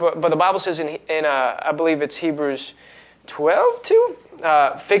but the Bible says in I believe it's Hebrews 12 too,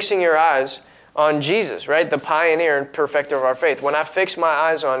 fixing your eyes on Jesus, right? The pioneer and perfecter of our faith. When I fix my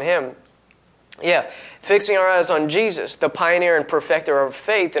eyes on him, fixing our eyes on Jesus, the pioneer and perfecter of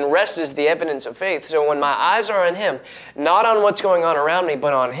faith, and rest is the evidence of faith. So when my eyes are on him, not on what's going on around me,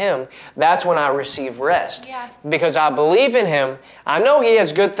 but on him, that's when I receive rest. Yeah. Because I believe in him. I know he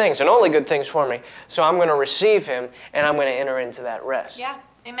has good things and only good things for me. So I'm going to receive him, and I'm going to enter into that rest. Yeah.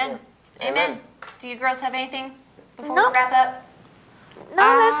 Amen. Yeah. Amen. Do you girls have anything before No. we wrap up? No,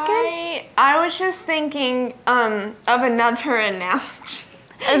 that's good. I was just thinking of another analogy.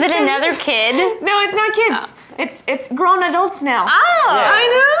 Is it another kid? No, it's not kids. Oh. It's grown adults now. Oh. I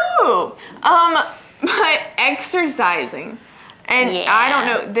know. But exercising. And Yeah. I don't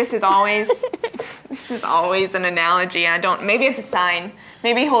know, this is always an analogy. Maybe it's a sign.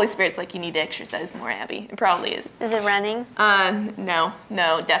 Maybe Holy Spirit's like, you need to exercise more, Abby. It probably is. Is it running? No,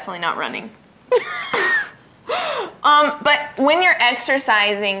 definitely not running. But when you're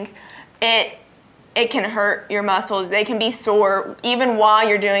exercising, it can hurt your muscles. They can be sore even while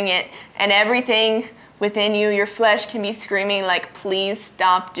you're doing it. And everything within you, your flesh can be screaming like, please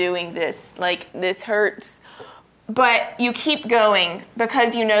stop doing this. Like, this hurts. But you keep going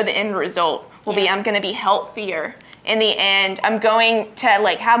because you know the end result will be, I'm going to be healthier in the end. I'm going to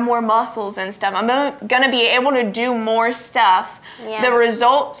have more muscles and stuff. I'm going to be able to do more stuff. Yeah. The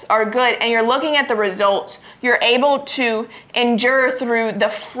results are good, and you're looking at the results. You're able to endure through the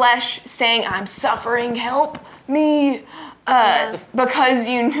flesh saying, I'm suffering, help me, because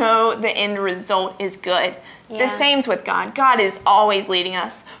you know the end result is good. Yeah. The same's with God. God is always leading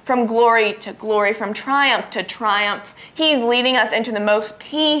us from glory to glory, from triumph to triumph. He's leading us into the most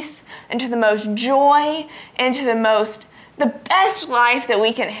peace, into the most joy, into the best life that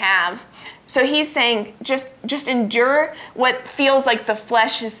we can have. So he's saying, just endure what feels like the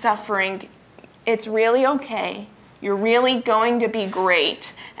flesh is suffering. It's really okay. You're really going to be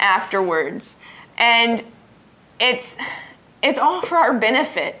great afterwards. And it's all for our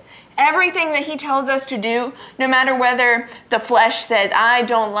benefit. Everything that he tells us to do, no matter whether the flesh says, I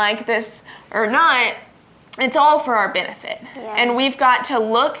don't like this or not, it's all for our benefit. Yeah. And we've got to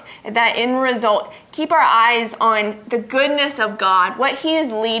look at that end result, keep our eyes on the goodness of God, what he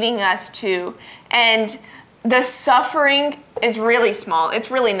is leading us to. And the suffering is really small. It's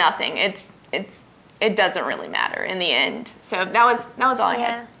really nothing. It doesn't really matter in the end. So that was all I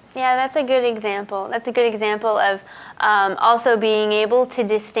had. Yeah, that's a good example. That's a good example of also being able to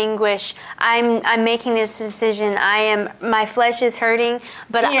distinguish. I'm making this decision. My flesh is hurting,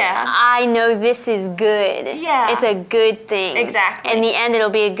 but I know this is good. Yeah, it's a good thing. Exactly. In the end, it'll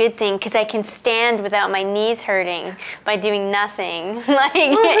be a good thing because I can stand without my knees hurting by doing nothing. It's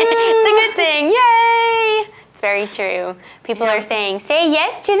a good thing. Yay! It's very true. People are saying, "Say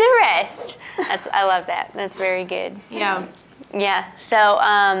yes to the rest." I love that. That's very good. Yeah. Yeah. So,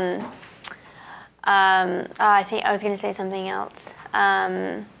 I think I was going to say something else.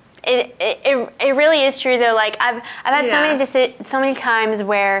 It really is true though. Like I've had so many times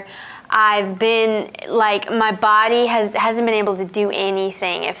where I've been like, my body hasn't been able to do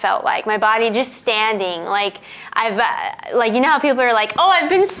anything. It felt like my body just standing. Like I've like, you know how people are like, oh, I've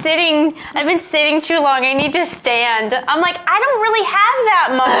been sitting too long. I need to stand. I'm like, I don't really have that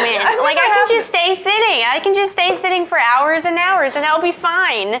moment. Like I can just stay sitting. I can just stay sitting for hours and hours, and I'll be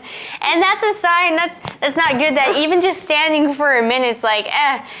fine. And that's a sign that's not good. That even just standing for a minute's like,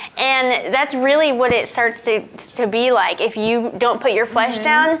 and that's really what it starts to be like if you don't put your flesh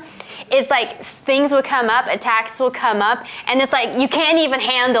down. It's like things will come up, attacks will come up, and it's like you can't even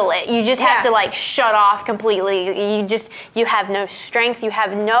handle it. You just have to like shut off completely. You have no strength, you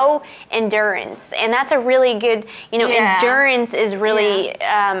have no endurance. And that's a really good, endurance is really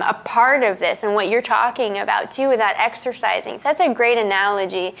a part of this. And what you're talking about too with that exercising. So that's a great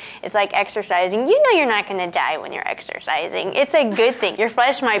analogy. It's like exercising. You know you're not going to die when you're exercising. It's a good thing. Your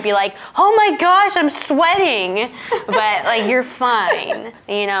flesh might be like, oh my gosh, I'm sweating. But like you're fine.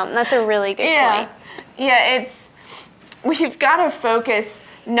 That's a really good point. Yeah, we've got to focus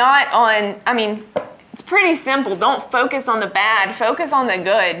not on, it's pretty simple. Don't focus on the bad, focus on the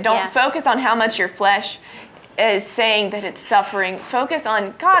good. Don't focus on how much your flesh is saying that it's suffering. Focus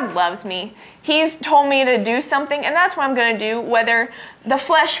on God loves me. He's told me to do something, and that's what I'm going to do, whether the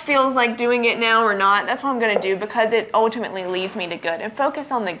flesh feels like doing it now or not. That's what I'm going to do because it ultimately leads me to good. And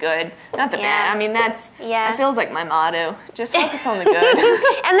focus on the good, not the bad. That feels like my motto. Just focus on the good.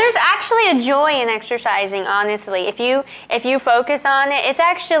 And there's actually a joy in exercising, honestly. If you focus on it,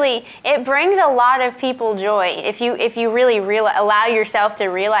 it brings a lot of people joy. If you really allow yourself to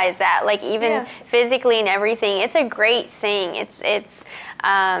realize that, like even physically and everything, it's a great thing.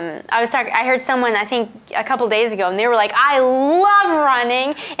 I heard someone, I think a couple days ago, and they were like, I love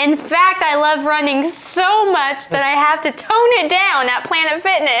running. In fact, I love running so much that I have to tone it down at Planet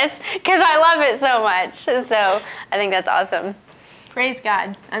Fitness because I love it so much. So I think that's awesome. Praise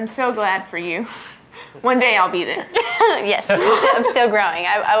God. I'm so glad for you. One day I'll be there. Yes, I'm still growing.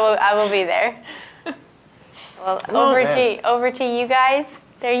 I will be there. Well, over to you guys.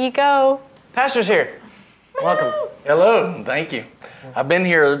 There you go. Pastor's here. Welcome. Hello, thank you. I've been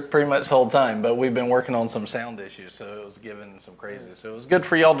here pretty much the whole time, but we've been working on some sound issues, so it was giving some crazy. So it was good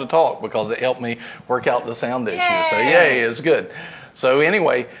for y'all to talk because it helped me work out the sound issues. So yay, it's good. So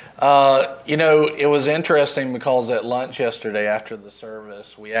anyway, it was interesting because at lunch yesterday after the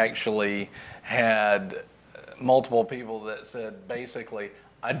service, we actually had multiple people that said basically,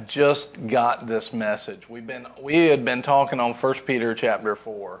 I just got this message. We had been talking on 1 Peter chapter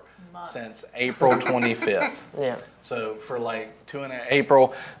 4 since April 25th. Yeah. So for like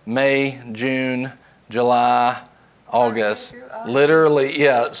April, May, June, July, August, literally,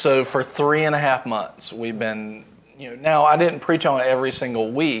 so for 3.5 months we've been, now I didn't preach on it every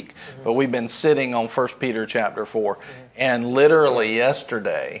single week, but we've been sitting on 1 Peter chapter 4. And literally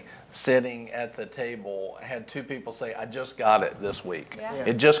yesterday, sitting at the table, I had 2 people say, I just got it this week. Yeah.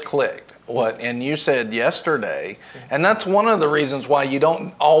 It just clicked. And you said yesterday, and that's one of the reasons why you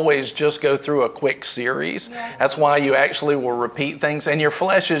don't always just go through a quick series. Yeah. That's why you actually will repeat things, and your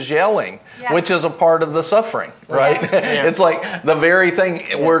flesh is yelling, which is a part of the suffering, right? Yeah. It's like the very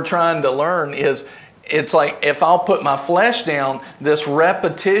thing we're trying to learn is, it's like if I'll put my flesh down, this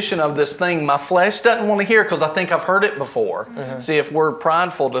repetition of this thing, my flesh doesn't want to hear because I think I've heard it before. Mm-hmm. See, if we're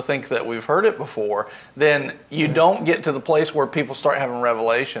prideful to think that we've heard it before, then you don't get to the place where people start having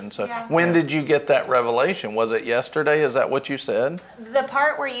revelation. So when did you get that revelation? Was it yesterday? Is that what you said? The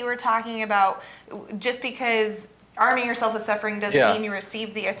part where you were talking about just because arming yourself with suffering doesn't mean you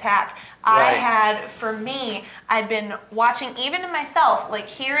receive the attack. Right. I'd been watching, even in myself, like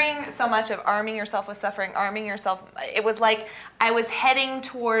hearing so much of arming yourself with suffering, it was like I was heading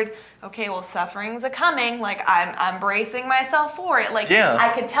toward, okay, well, suffering's a-coming, like I'm bracing myself for it. Like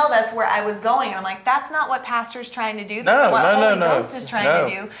I could tell that's where I was going. And I'm like, that's not what Pastor's trying to do. That's what Holy Ghost is trying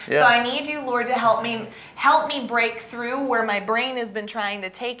to do. Yeah. So I need you, Lord, to help me break through where my brain has been trying to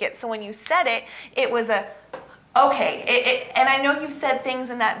take it. So when you said it, it was okay, and I know you've said things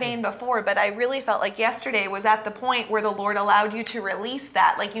in that vein before, but I really felt like yesterday was at the point where the Lord allowed you to release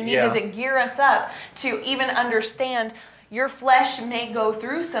that. Like you needed to gear us up to even understand your flesh may go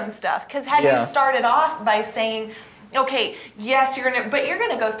through some stuff. Because had you started off by saying, okay, yes, you're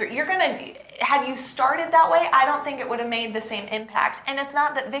gonna go through, had you started that way, I don't think it would have made the same impact. And it's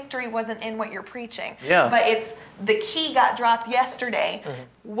not that victory wasn't in what you're preaching. Yeah. But it's the key got dropped yesterday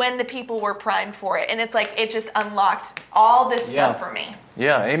when the people were primed for it. And it's like it just unlocked all this stuff for me.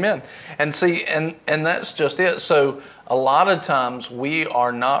 Yeah, amen. And see, and that's just it. So a lot of times we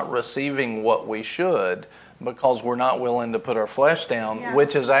are not receiving what we should because we're not willing to put our flesh down,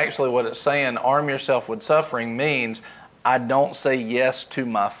 which is actually what it's saying. Arm yourself with suffering means I don't say yes to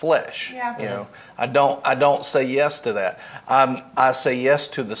my flesh. Yeah. You know, I don't say yes to that. I say yes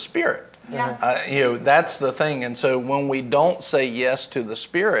to the Spirit. Yeah. You know, that's the thing. And so when we don't say yes to the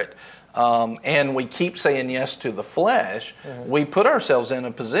Spirit, and we keep saying yes to the flesh, we put ourselves in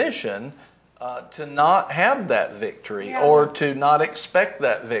a position to not have that victory, or to not expect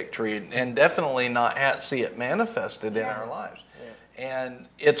that victory, and definitely not see it manifested in our lives. And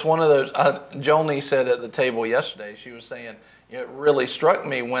it's one of those, Joni said at the table yesterday, she was saying, it really struck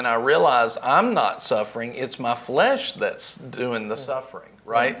me when I realized I'm not suffering, it's my flesh that's doing the suffering,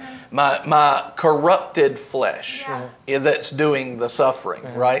 right? My corrupted flesh that's doing the suffering,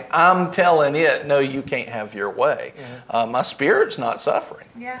 right? I'm telling it, no, you can't have your way. My spirit's not suffering,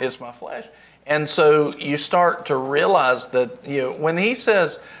 it's my flesh. And so you start to realize that, you know, when he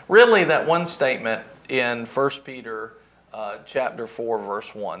says, really that one statement in 1 Peter chapter 4,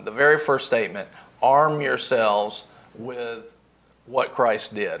 verse 1, the very first statement, arm yourselves with what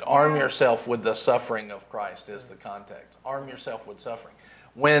Christ did. Arm yourself with the suffering of Christ is the context. Arm yourself with suffering.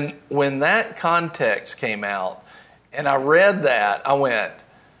 When that context came out and I read that, I went,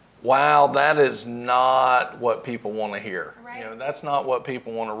 wow, that is not what people want to hear. Right. You know, that's not what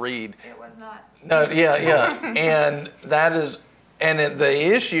people want to read. It was not. No, yeah. And that is,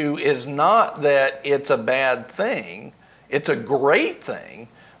 the issue is not that it's a bad thing. It's a great thing.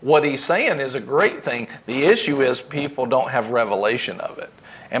 What he's saying is a great thing. The issue is people don't have revelation of it.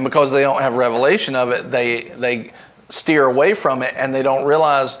 And because they don't have revelation of it, they steer away from it, and they don't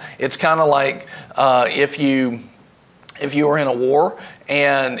realize it's kind of like if you were in a war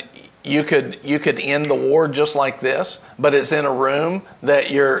and you could end the war just like this, but it's in a room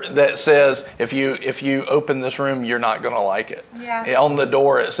that says if you open this room, you're not going to like it. Yeah. On the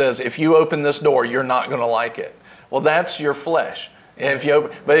door it says if you open this door, you're not going to like it. Well, that's your flesh.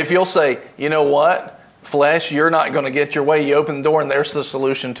 But if you'll say, you know what, flesh, you're not going to get your way. You open the door and there's the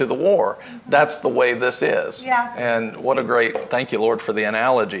solution to the war. That's the way this is. Yeah. And what a great, thank you, Lord, for the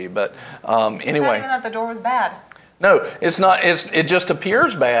analogy. But anyway. It's not even that the door was bad. No, it's not. It just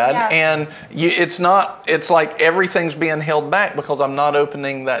appears bad, and it's not. It's like everything's being held back because I'm not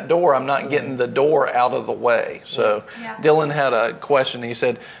opening that door. I'm not getting the door out of the way. So Dylan had a question. He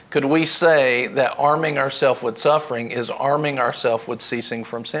said, could we say that arming ourselves with suffering is arming ourselves with ceasing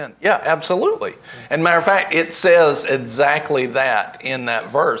from sin? Yeah, absolutely. And matter of fact, it says exactly that in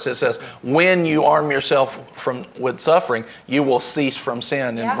that verse. It says, when you arm yourself with suffering, you will cease from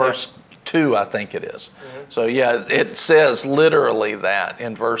sin in verse 2, I think it is. So it says literally that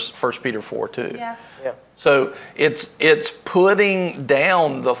in 1 Peter 4:2. Yeah. So it's putting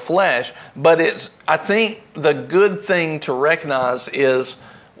down the flesh, but I think the good thing to recognize is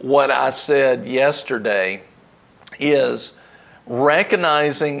what I said yesterday is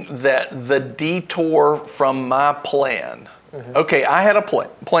recognizing that the detour from my plan. Okay, I had a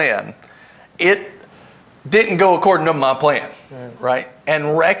plan. It didn't go according to my plan, right?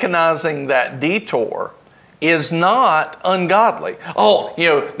 And recognizing that detour is not ungodly. Oh,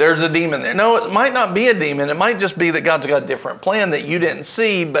 there's a demon there. No, it might not be a demon. It might just be that God's got a different plan that you didn't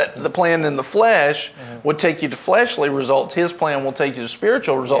see, but the plan in the flesh would take you to fleshly results. His plan will take you to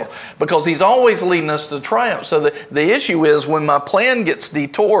spiritual results because he's always leading us to triumph. So the issue is when my plan gets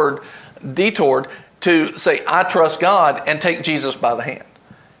detoured to say, I trust God and take Jesus by the hand.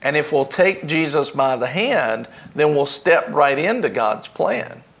 And if we'll take Jesus by the hand, then we'll step right into God's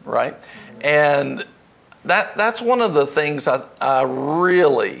plan, right? And that's one of the things I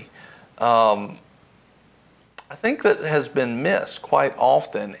really, I think that has been missed quite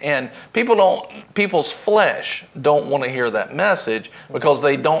often. And people's flesh don't want to hear that message because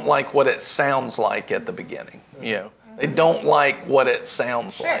they don't like what it sounds like at the beginning, They don't like what it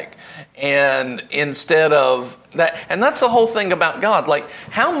sounds like. And instead of that, and that's the whole thing about God. Like,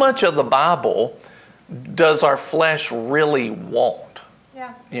 how much of the Bible does our flesh really want?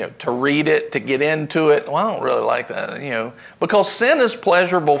 To read it, to get into it. Well, I don't really like that, because sin is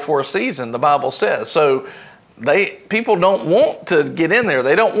pleasurable for a season, the Bible says. So people don't want to get in there.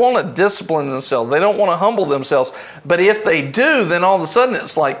 They don't want to discipline themselves. They don't want to humble themselves. But if they do, then all of a sudden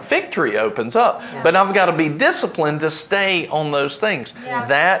it's like victory opens up. Yeah. But I've got to be disciplined to stay on those things. Yeah.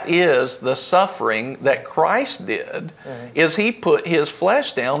 That is the suffering that Christ did, is he put his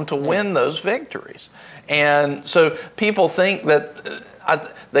flesh down to win those victories. And so people think that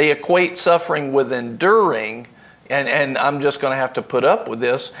they equate suffering with enduring, and I'm just going to have to put up with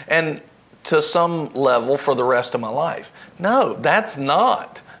this, and to some level for the rest of my life. No, that's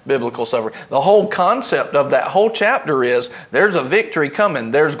not biblical suffering. The whole concept of that whole chapter is there's a victory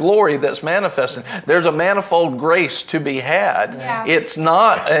coming. There's glory that's manifesting. There's a manifold grace to be had. Yeah. It's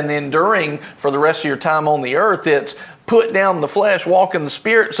not an enduring for the rest of your time on the earth. It's put down the flesh, walk in the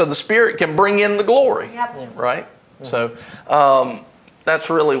Spirit, so the Spirit can bring in the glory. Yep. Right? So that's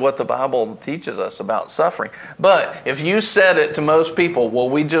really what the Bible teaches us about suffering. But if you said it to most people, well,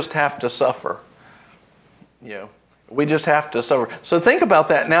 we just have to suffer. We just have to suffer. So think about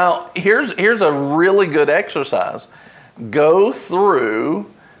that. Now, here's a really good exercise. Go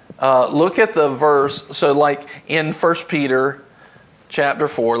through, look at the verse. So like in 1 Peter chapter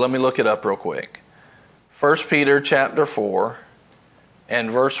 4, let me look it up real quick. 1 Peter chapter 4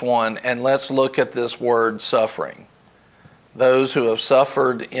 and verse 1, and let's look at this word suffering. Those who have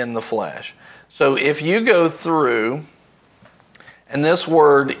suffered in the flesh. So if you go through, and this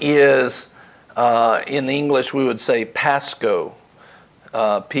word is, in English we would say Pascho,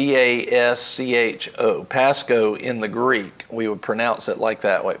 Pascho. Pascho in the Greek, we would pronounce it like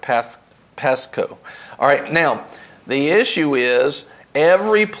that way, Pascho. All right, now, the issue is,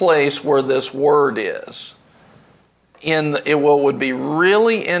 every place where this word is, what would be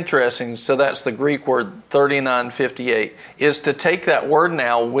really interesting, so that's the Greek word 3958, is to take that word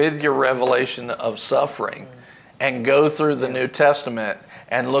now with your revelation of suffering and go through the New Testament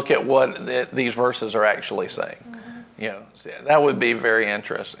and look at what these verses are actually saying. That would be very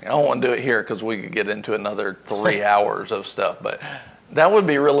interesting. I don't want to do it here because we could get into another 3 hours of stuff, but that would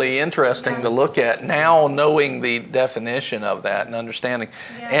be really interesting to look at now, knowing the definition of that and understanding.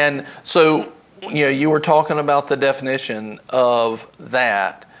 Yeah. And so, you were talking about the definition of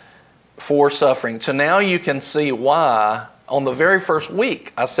that for suffering. So now you can see why on the very first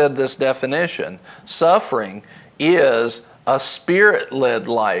week I said this definition. Suffering is a spirit-led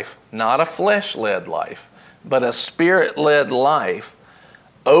life, not a flesh-led life, but a spirit-led life,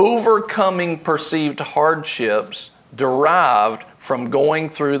 overcoming perceived hardships derived from going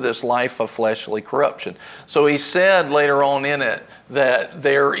through this life of fleshly corruption. So he said later on in it that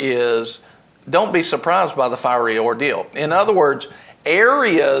don't be surprised by the fiery ordeal. In other words,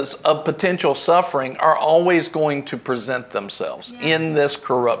 areas of potential suffering are always going to present themselves in this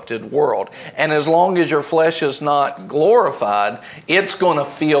corrupted world. And as long as your flesh is not glorified, it's going to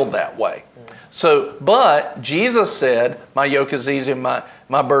feel that way. So, but Jesus said, my yoke is easy and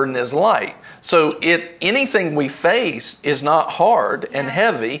my burden is light. So anything we face is not hard and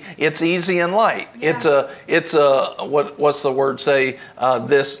heavy. It's easy and light. Yeah. It's a what's the word say?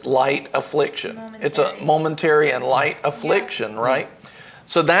 This light affliction. Momentary. It's a momentary and light affliction, right?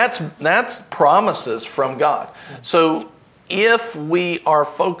 So that's promises from God. So if we are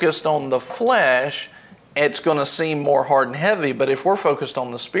focused on the flesh, it's going to seem more hard and heavy. But if we're focused on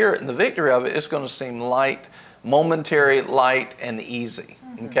the Spirit and the victory of it, it's going to seem light, momentary, light, and easy.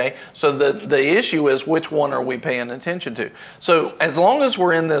 Okay, so the issue is, which one are we paying attention to? So as long as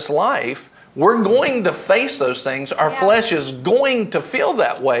we're in this life, we're going to face those things. Our flesh is going to feel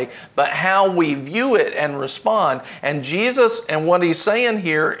that way, but how we view it and respond. And Jesus, and what he's saying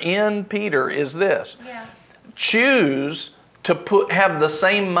here in Peter is this. Choose to have the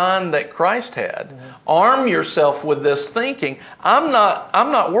same mind that Christ had. Arm yourself with this thinking. I'm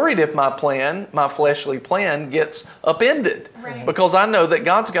not worried if my fleshly plan gets upended. Right. Because I know that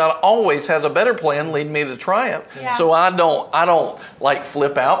God's God always has a better plan leading me to triumph. Yeah. So I don't like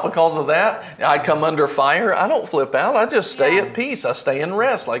flip out because of that. I come under fire. I don't flip out. I just stay at peace. I stay in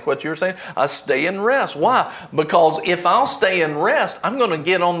rest, like what you were saying. I stay in rest. Why? Because if I'll stay in rest, I'm going to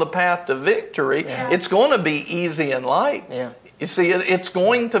get on the path to victory. Yeah. It's going to be easy and light. Yeah. You see, it's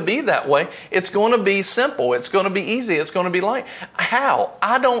going to be that way. It's going to be simple. It's going to be easy. It's going to be light. How?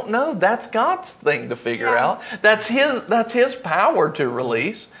 I don't know. That's God's thing to figure out. That's His power to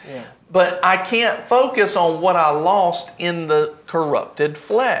release. Yeah. But I can't focus on what I lost in the corrupted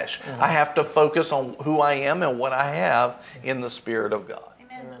flesh. Mm-hmm. I have to focus on who I am and what I have in the Spirit of God.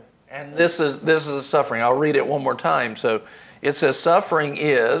 Amen. And this is a suffering. I'll read it one more time. So it says suffering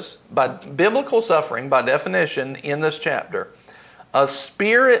is, biblical suffering, by definition in this chapter, a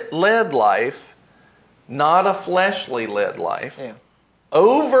spirit-led life, not a fleshly-led life,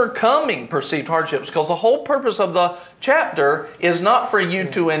 overcoming perceived hardships. Because the whole purpose of the chapter is not for you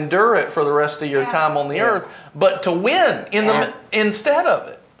to endure it for the rest of your time on the earth, but to win instead of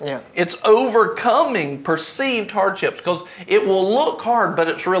it. Yeah. It's overcoming perceived hardships, because it will look hard, but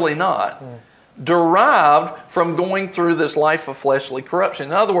it's really not. Derived from going through this life of fleshly corruption.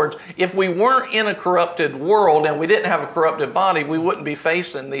 In other words, if we weren't in a corrupted world and we didn't have a corrupted body, we wouldn't be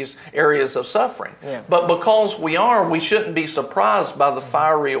facing these areas of suffering. Yeah. But because we are, we shouldn't be surprised by the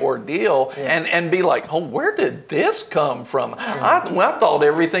fiery ordeal and be like, oh, where did this come from? I thought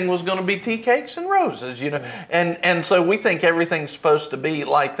everything was going to be tea cakes and roses, you know. And so we think everything's supposed to be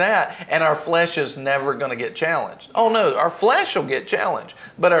like that, and our flesh is never going to get challenged. Oh no, our flesh will get challenged,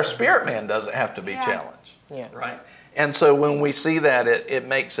 but our spirit man doesn't have to be challenged, right? And so when we see that, it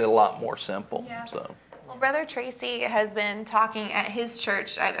makes it a lot more simple. Yeah. So. Well, Brother Tracy has been talking at his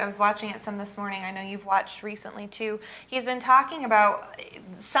church. I was watching it some this morning. I know you've watched recently too. He's been talking about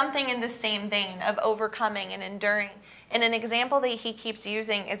something in the same vein of overcoming and enduring. And an example that he keeps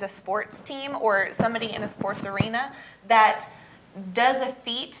using is a sports team or somebody in a sports arena that does a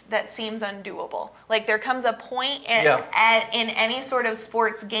feat that seems undoable. Like there comes a point in any sort of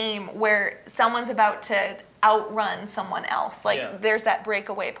sports game where someone's about to outrun someone else. Like there's that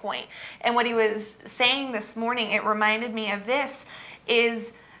breakaway point. And what he was saying this morning, it reminded me of this,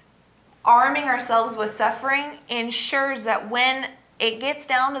 is arming ourselves with suffering ensures that when it gets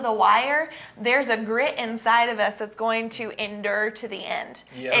down to the wire, there's a grit inside of us that's going to endure to the end.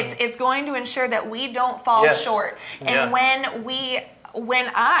 Yeah. It's going to ensure that we don't fall short. And when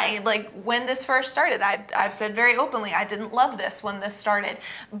this first started, I've said very openly, I didn't love this when this started,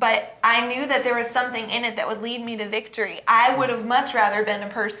 but I knew that there was something in it that would lead me to victory. I would have much rather been a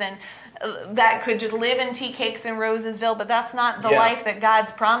person that could just live in tea cakes and Rosesville, but that's not the life that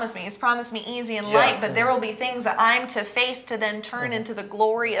God's promised me. He's promised me easy and light, but there will be things that I'm to face to then turn into the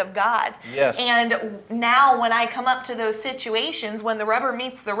glory of God. Yes. And now when I come up to those situations, when the rubber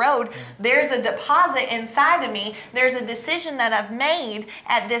meets the road, there's a deposit inside of me. There's a decision that I've made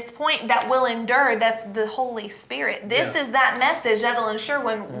at this point that will endure. That's the Holy Spirit. This is that message that'll ensure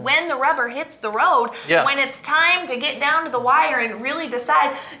when the rubber hits the road, when it's time to get down to the wire and really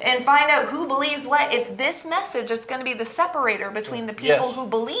decide and find out who believes what, it's this message that's going to be the separator between the people who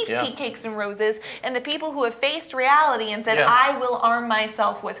believe tea cakes and roses and the people who have faced reality and said, I will arm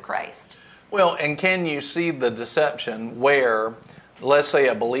myself with Christ. Well, and can you see the deception where, let's say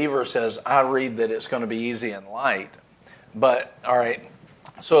a believer says, I read that it's going to be easy and light, but, all right,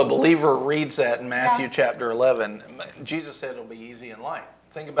 so a believer reads that in Matthew chapter 11. Jesus said it'll be easy and light.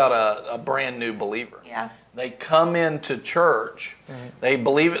 Think about a brand new believer. Yeah. They come into church. They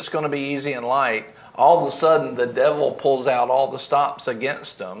believe it's going to be easy and light. All of a sudden, the devil pulls out all the stops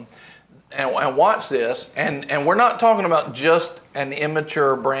against them. And watch this. And we're not talking about just an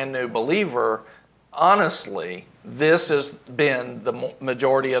immature, brand new believer. Honestly, this has been the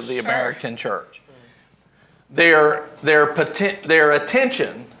majority of the American church. Their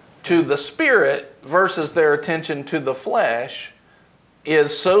attention to the Spirit versus their attention to the flesh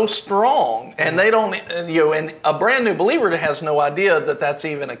is so strong, and they don't, and a brand new believer has no idea that that's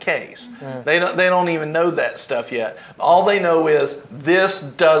even a case. They don't even know that stuff yet. All they know is this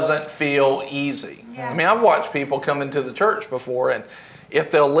doesn't feel easy. I mean, I've watched people come into the church before, and if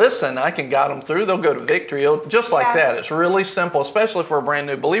they'll listen, I can guide them through. They'll go to victory, just like that. It's really simple, especially for a brand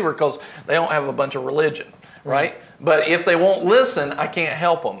new believer, because they don't have a bunch of religion, right? But if they won't listen, I can't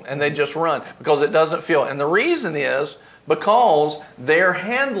help them, and they just run because it doesn't feel. And the reason is because they're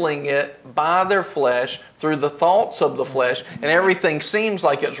handling it by their flesh, through the thoughts of the flesh, and everything seems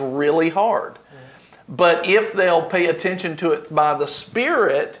like it's really hard. But if they'll pay attention to it by the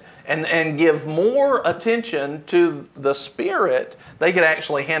Spirit and give more attention to the Spirit, they could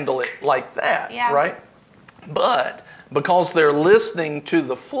actually handle it like that, right? But because they're listening to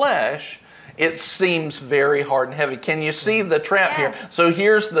the flesh, it seems very hard and heavy. Can you see the trap here? So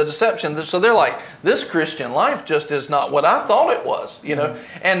here's the deception. So they're like, this Christian life just is not what I thought it was,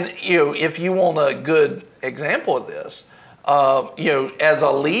 And, if you want a good example of this, as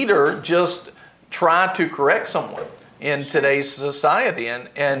a leader, just try to correct someone in today's society.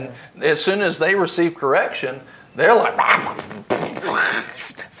 And as soon as they receive correction, they're like,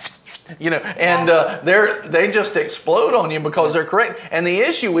 they just explode on you because they're correct. And the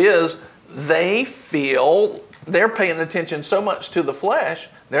issue is, they feel they're paying attention so much to the flesh,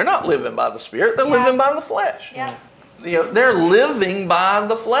 they're not living by the Spirit, they're living by the flesh. They're living by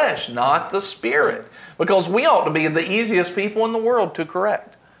the flesh, not the Spirit. Because we ought to be the easiest people in the world to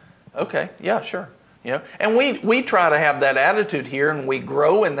correct. Okay, yeah, sure. And we try to have that attitude here, and we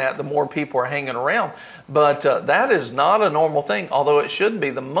grow in that the more people are hanging around. But that is not a normal thing, although it should be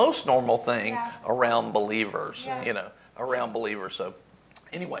the most normal thing around believers, around believers. So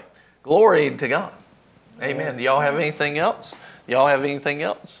anyway, glory to God. Amen. Do y'all have anything else? Y'all have anything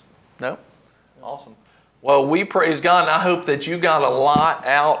else? No? Awesome. Well, we praise God, and I hope that you got a lot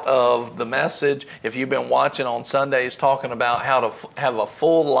out of the message. If you've been watching on Sundays, talking about how to have a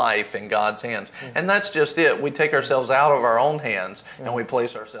full life in God's hands. And that's just it. We take ourselves out of our own hands, and we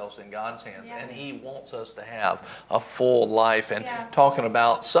place ourselves in God's hands. And He wants us to have a full life, and talking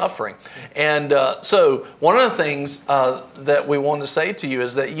about suffering. And so one of the things that we want to say to you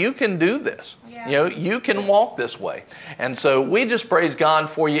is that you can do this. You can walk this way. And so we just praise God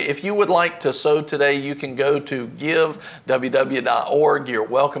for you. If you would like to sow today, you can go to give.ww.org. You're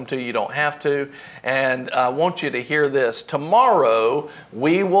welcome to. You don't have to. And I want you to hear this. Tomorrow,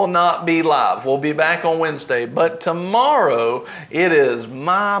 we will not be live. We'll be back on Wednesday. But tomorrow, it is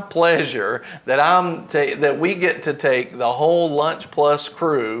my pleasure that we get to take the whole Lunch Plus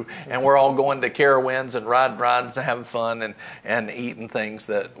crew, and we're all going to Carowinds and riding rides and having fun and eating things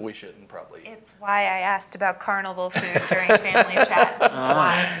that we shouldn't probably eat. It's why I asked about carnival food during family chat. That's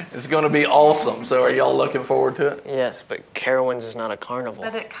why. It's going to be awesome. So are y'all looking forward to it? Yes, but Carowinds is not a carnival.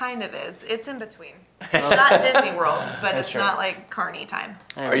 But it kind of is. It's in between. It's not Disney World, but it's not like carny time.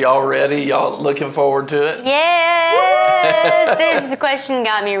 Are y'all ready? Y'all looking forward to it? Yes. This question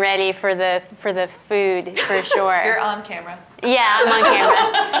got me ready for the food for sure. You're on camera. Yeah, I'm on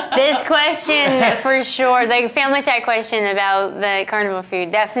camera. This question for sure, the family chat question about the carnival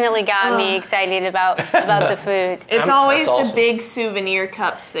food definitely got me excited about the food. It's always awesome. the big souvenir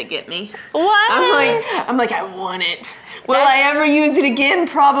cups that get me. What? I'm like, I want it. Will I ever use it again?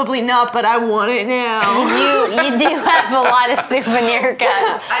 Probably not, but I want it now. You do have a lot of souvenir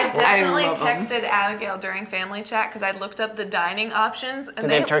cups. I definitely love 'em. texted Abigail during family chat because I looked up the dining options. And Do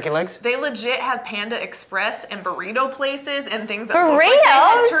they have turkey legs? They legit have Panda Express and burrito places and things that Burritos? look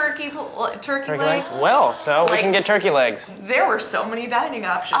like they had turkey legs. Well, so we Like- can get turkey legs. There were so many dining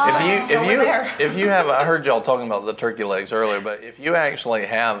options. If you have, I heard y'all talking about the turkey legs earlier, but if you actually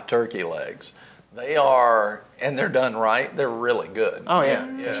have turkey legs, they're done right. They're really good. Oh yeah,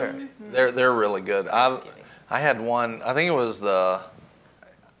 for sure. They're really good. I had one. I think it was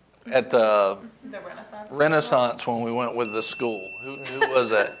at the Renaissance when we went with the school. Who was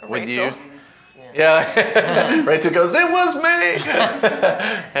that with you? Yeah. Rachel goes, it was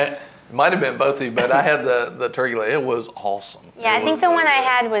me. It might have been both of you, but I had the turkey leg. It was awesome. Yeah, I think the one I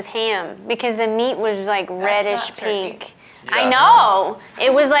had was ham because the meat was like reddish not turkey. pink. Yeah. I know.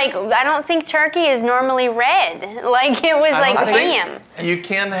 It was like, I don't think turkey is normally red. Like it was like I think ham. you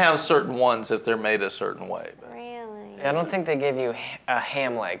can have certain ones if they're made a certain way. But. Really? I don't think they give you a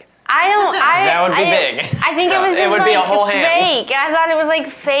ham leg. That would be big. I think it was just It would be a whole ham. fake. I thought it was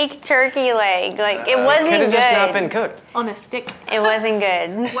like fake turkey leg. Like it wasn't Could good. have just not been cooked. On a stick. It wasn't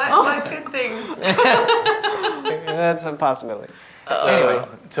good. What good things? That's a possibility. So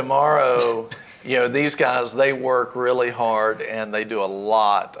tomorrow, these guys, they work really hard and they do a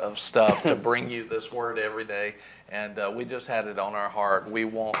lot of stuff to bring you this word every day. And we just had it on our heart. We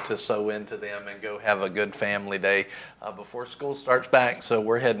want to sow into them and go have a good family day before school starts back. So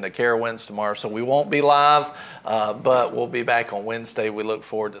we're heading to Carowinds tomorrow. So we won't be live, but we'll be back on Wednesday. We look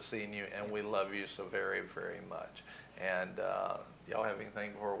forward to seeing you, and we love you so very, very much. And y'all have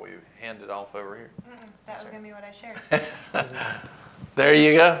anything before we hand it off over here? That was going to be what I shared. There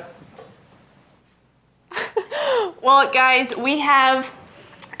you go. Well, guys, we have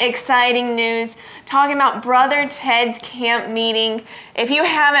exciting news talking about Brother Ted's camp meeting. If you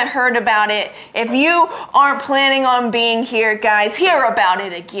haven't heard about it, if you aren't planning on being here, guys, hear about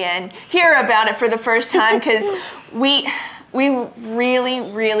it again. Hear about it for the first time because we really,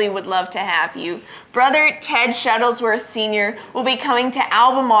 really would love to have you. Brother Ted Shuttlesworth Sr. will be coming to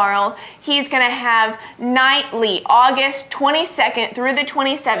Albemarle. He's going to have nightly, August 22nd through the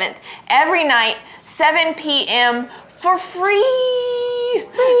 27th, every night, 7 p.m. for free.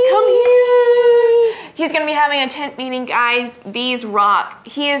 Come here. He's going to be having a tent meeting, guys. These rock.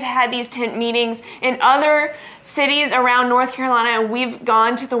 He has had these tent meetings in other cities around North Carolina. We've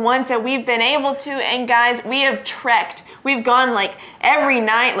gone to the ones that we've been able to, and guys, we have trekked. We've gone like every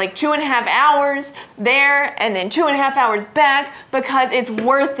night, like 2.5 hours there and then 2.5 hours back because it's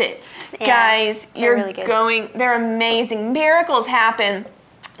worth it. Yeah, guys, you're really good. they're amazing. Miracles happen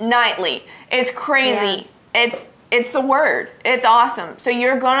nightly. It's crazy. It's the word. It's awesome. So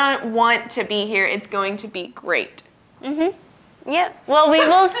you're going to want to be here. It's going to be great. Yep. Well, we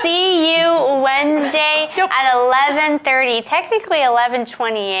will see you Wednesday at 11:30. Technically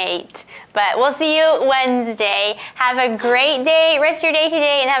 11:28, but we'll see you Wednesday. Have a great day. Rest your day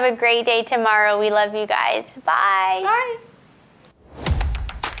today and have a great day tomorrow. We love you guys. Bye. Bye.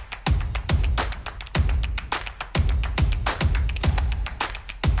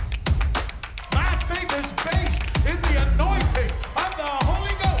 My faith is based in the anointing of the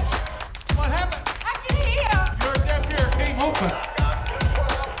Holy Ghost. What happened? I can hear. Your deaf ear came open.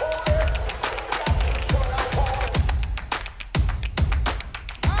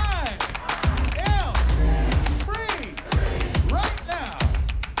 I am free right now.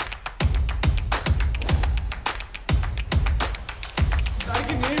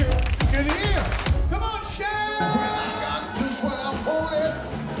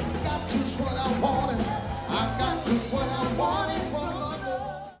 just what I wanted. I've got just what I wanted from the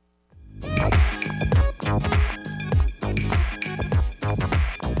Lord.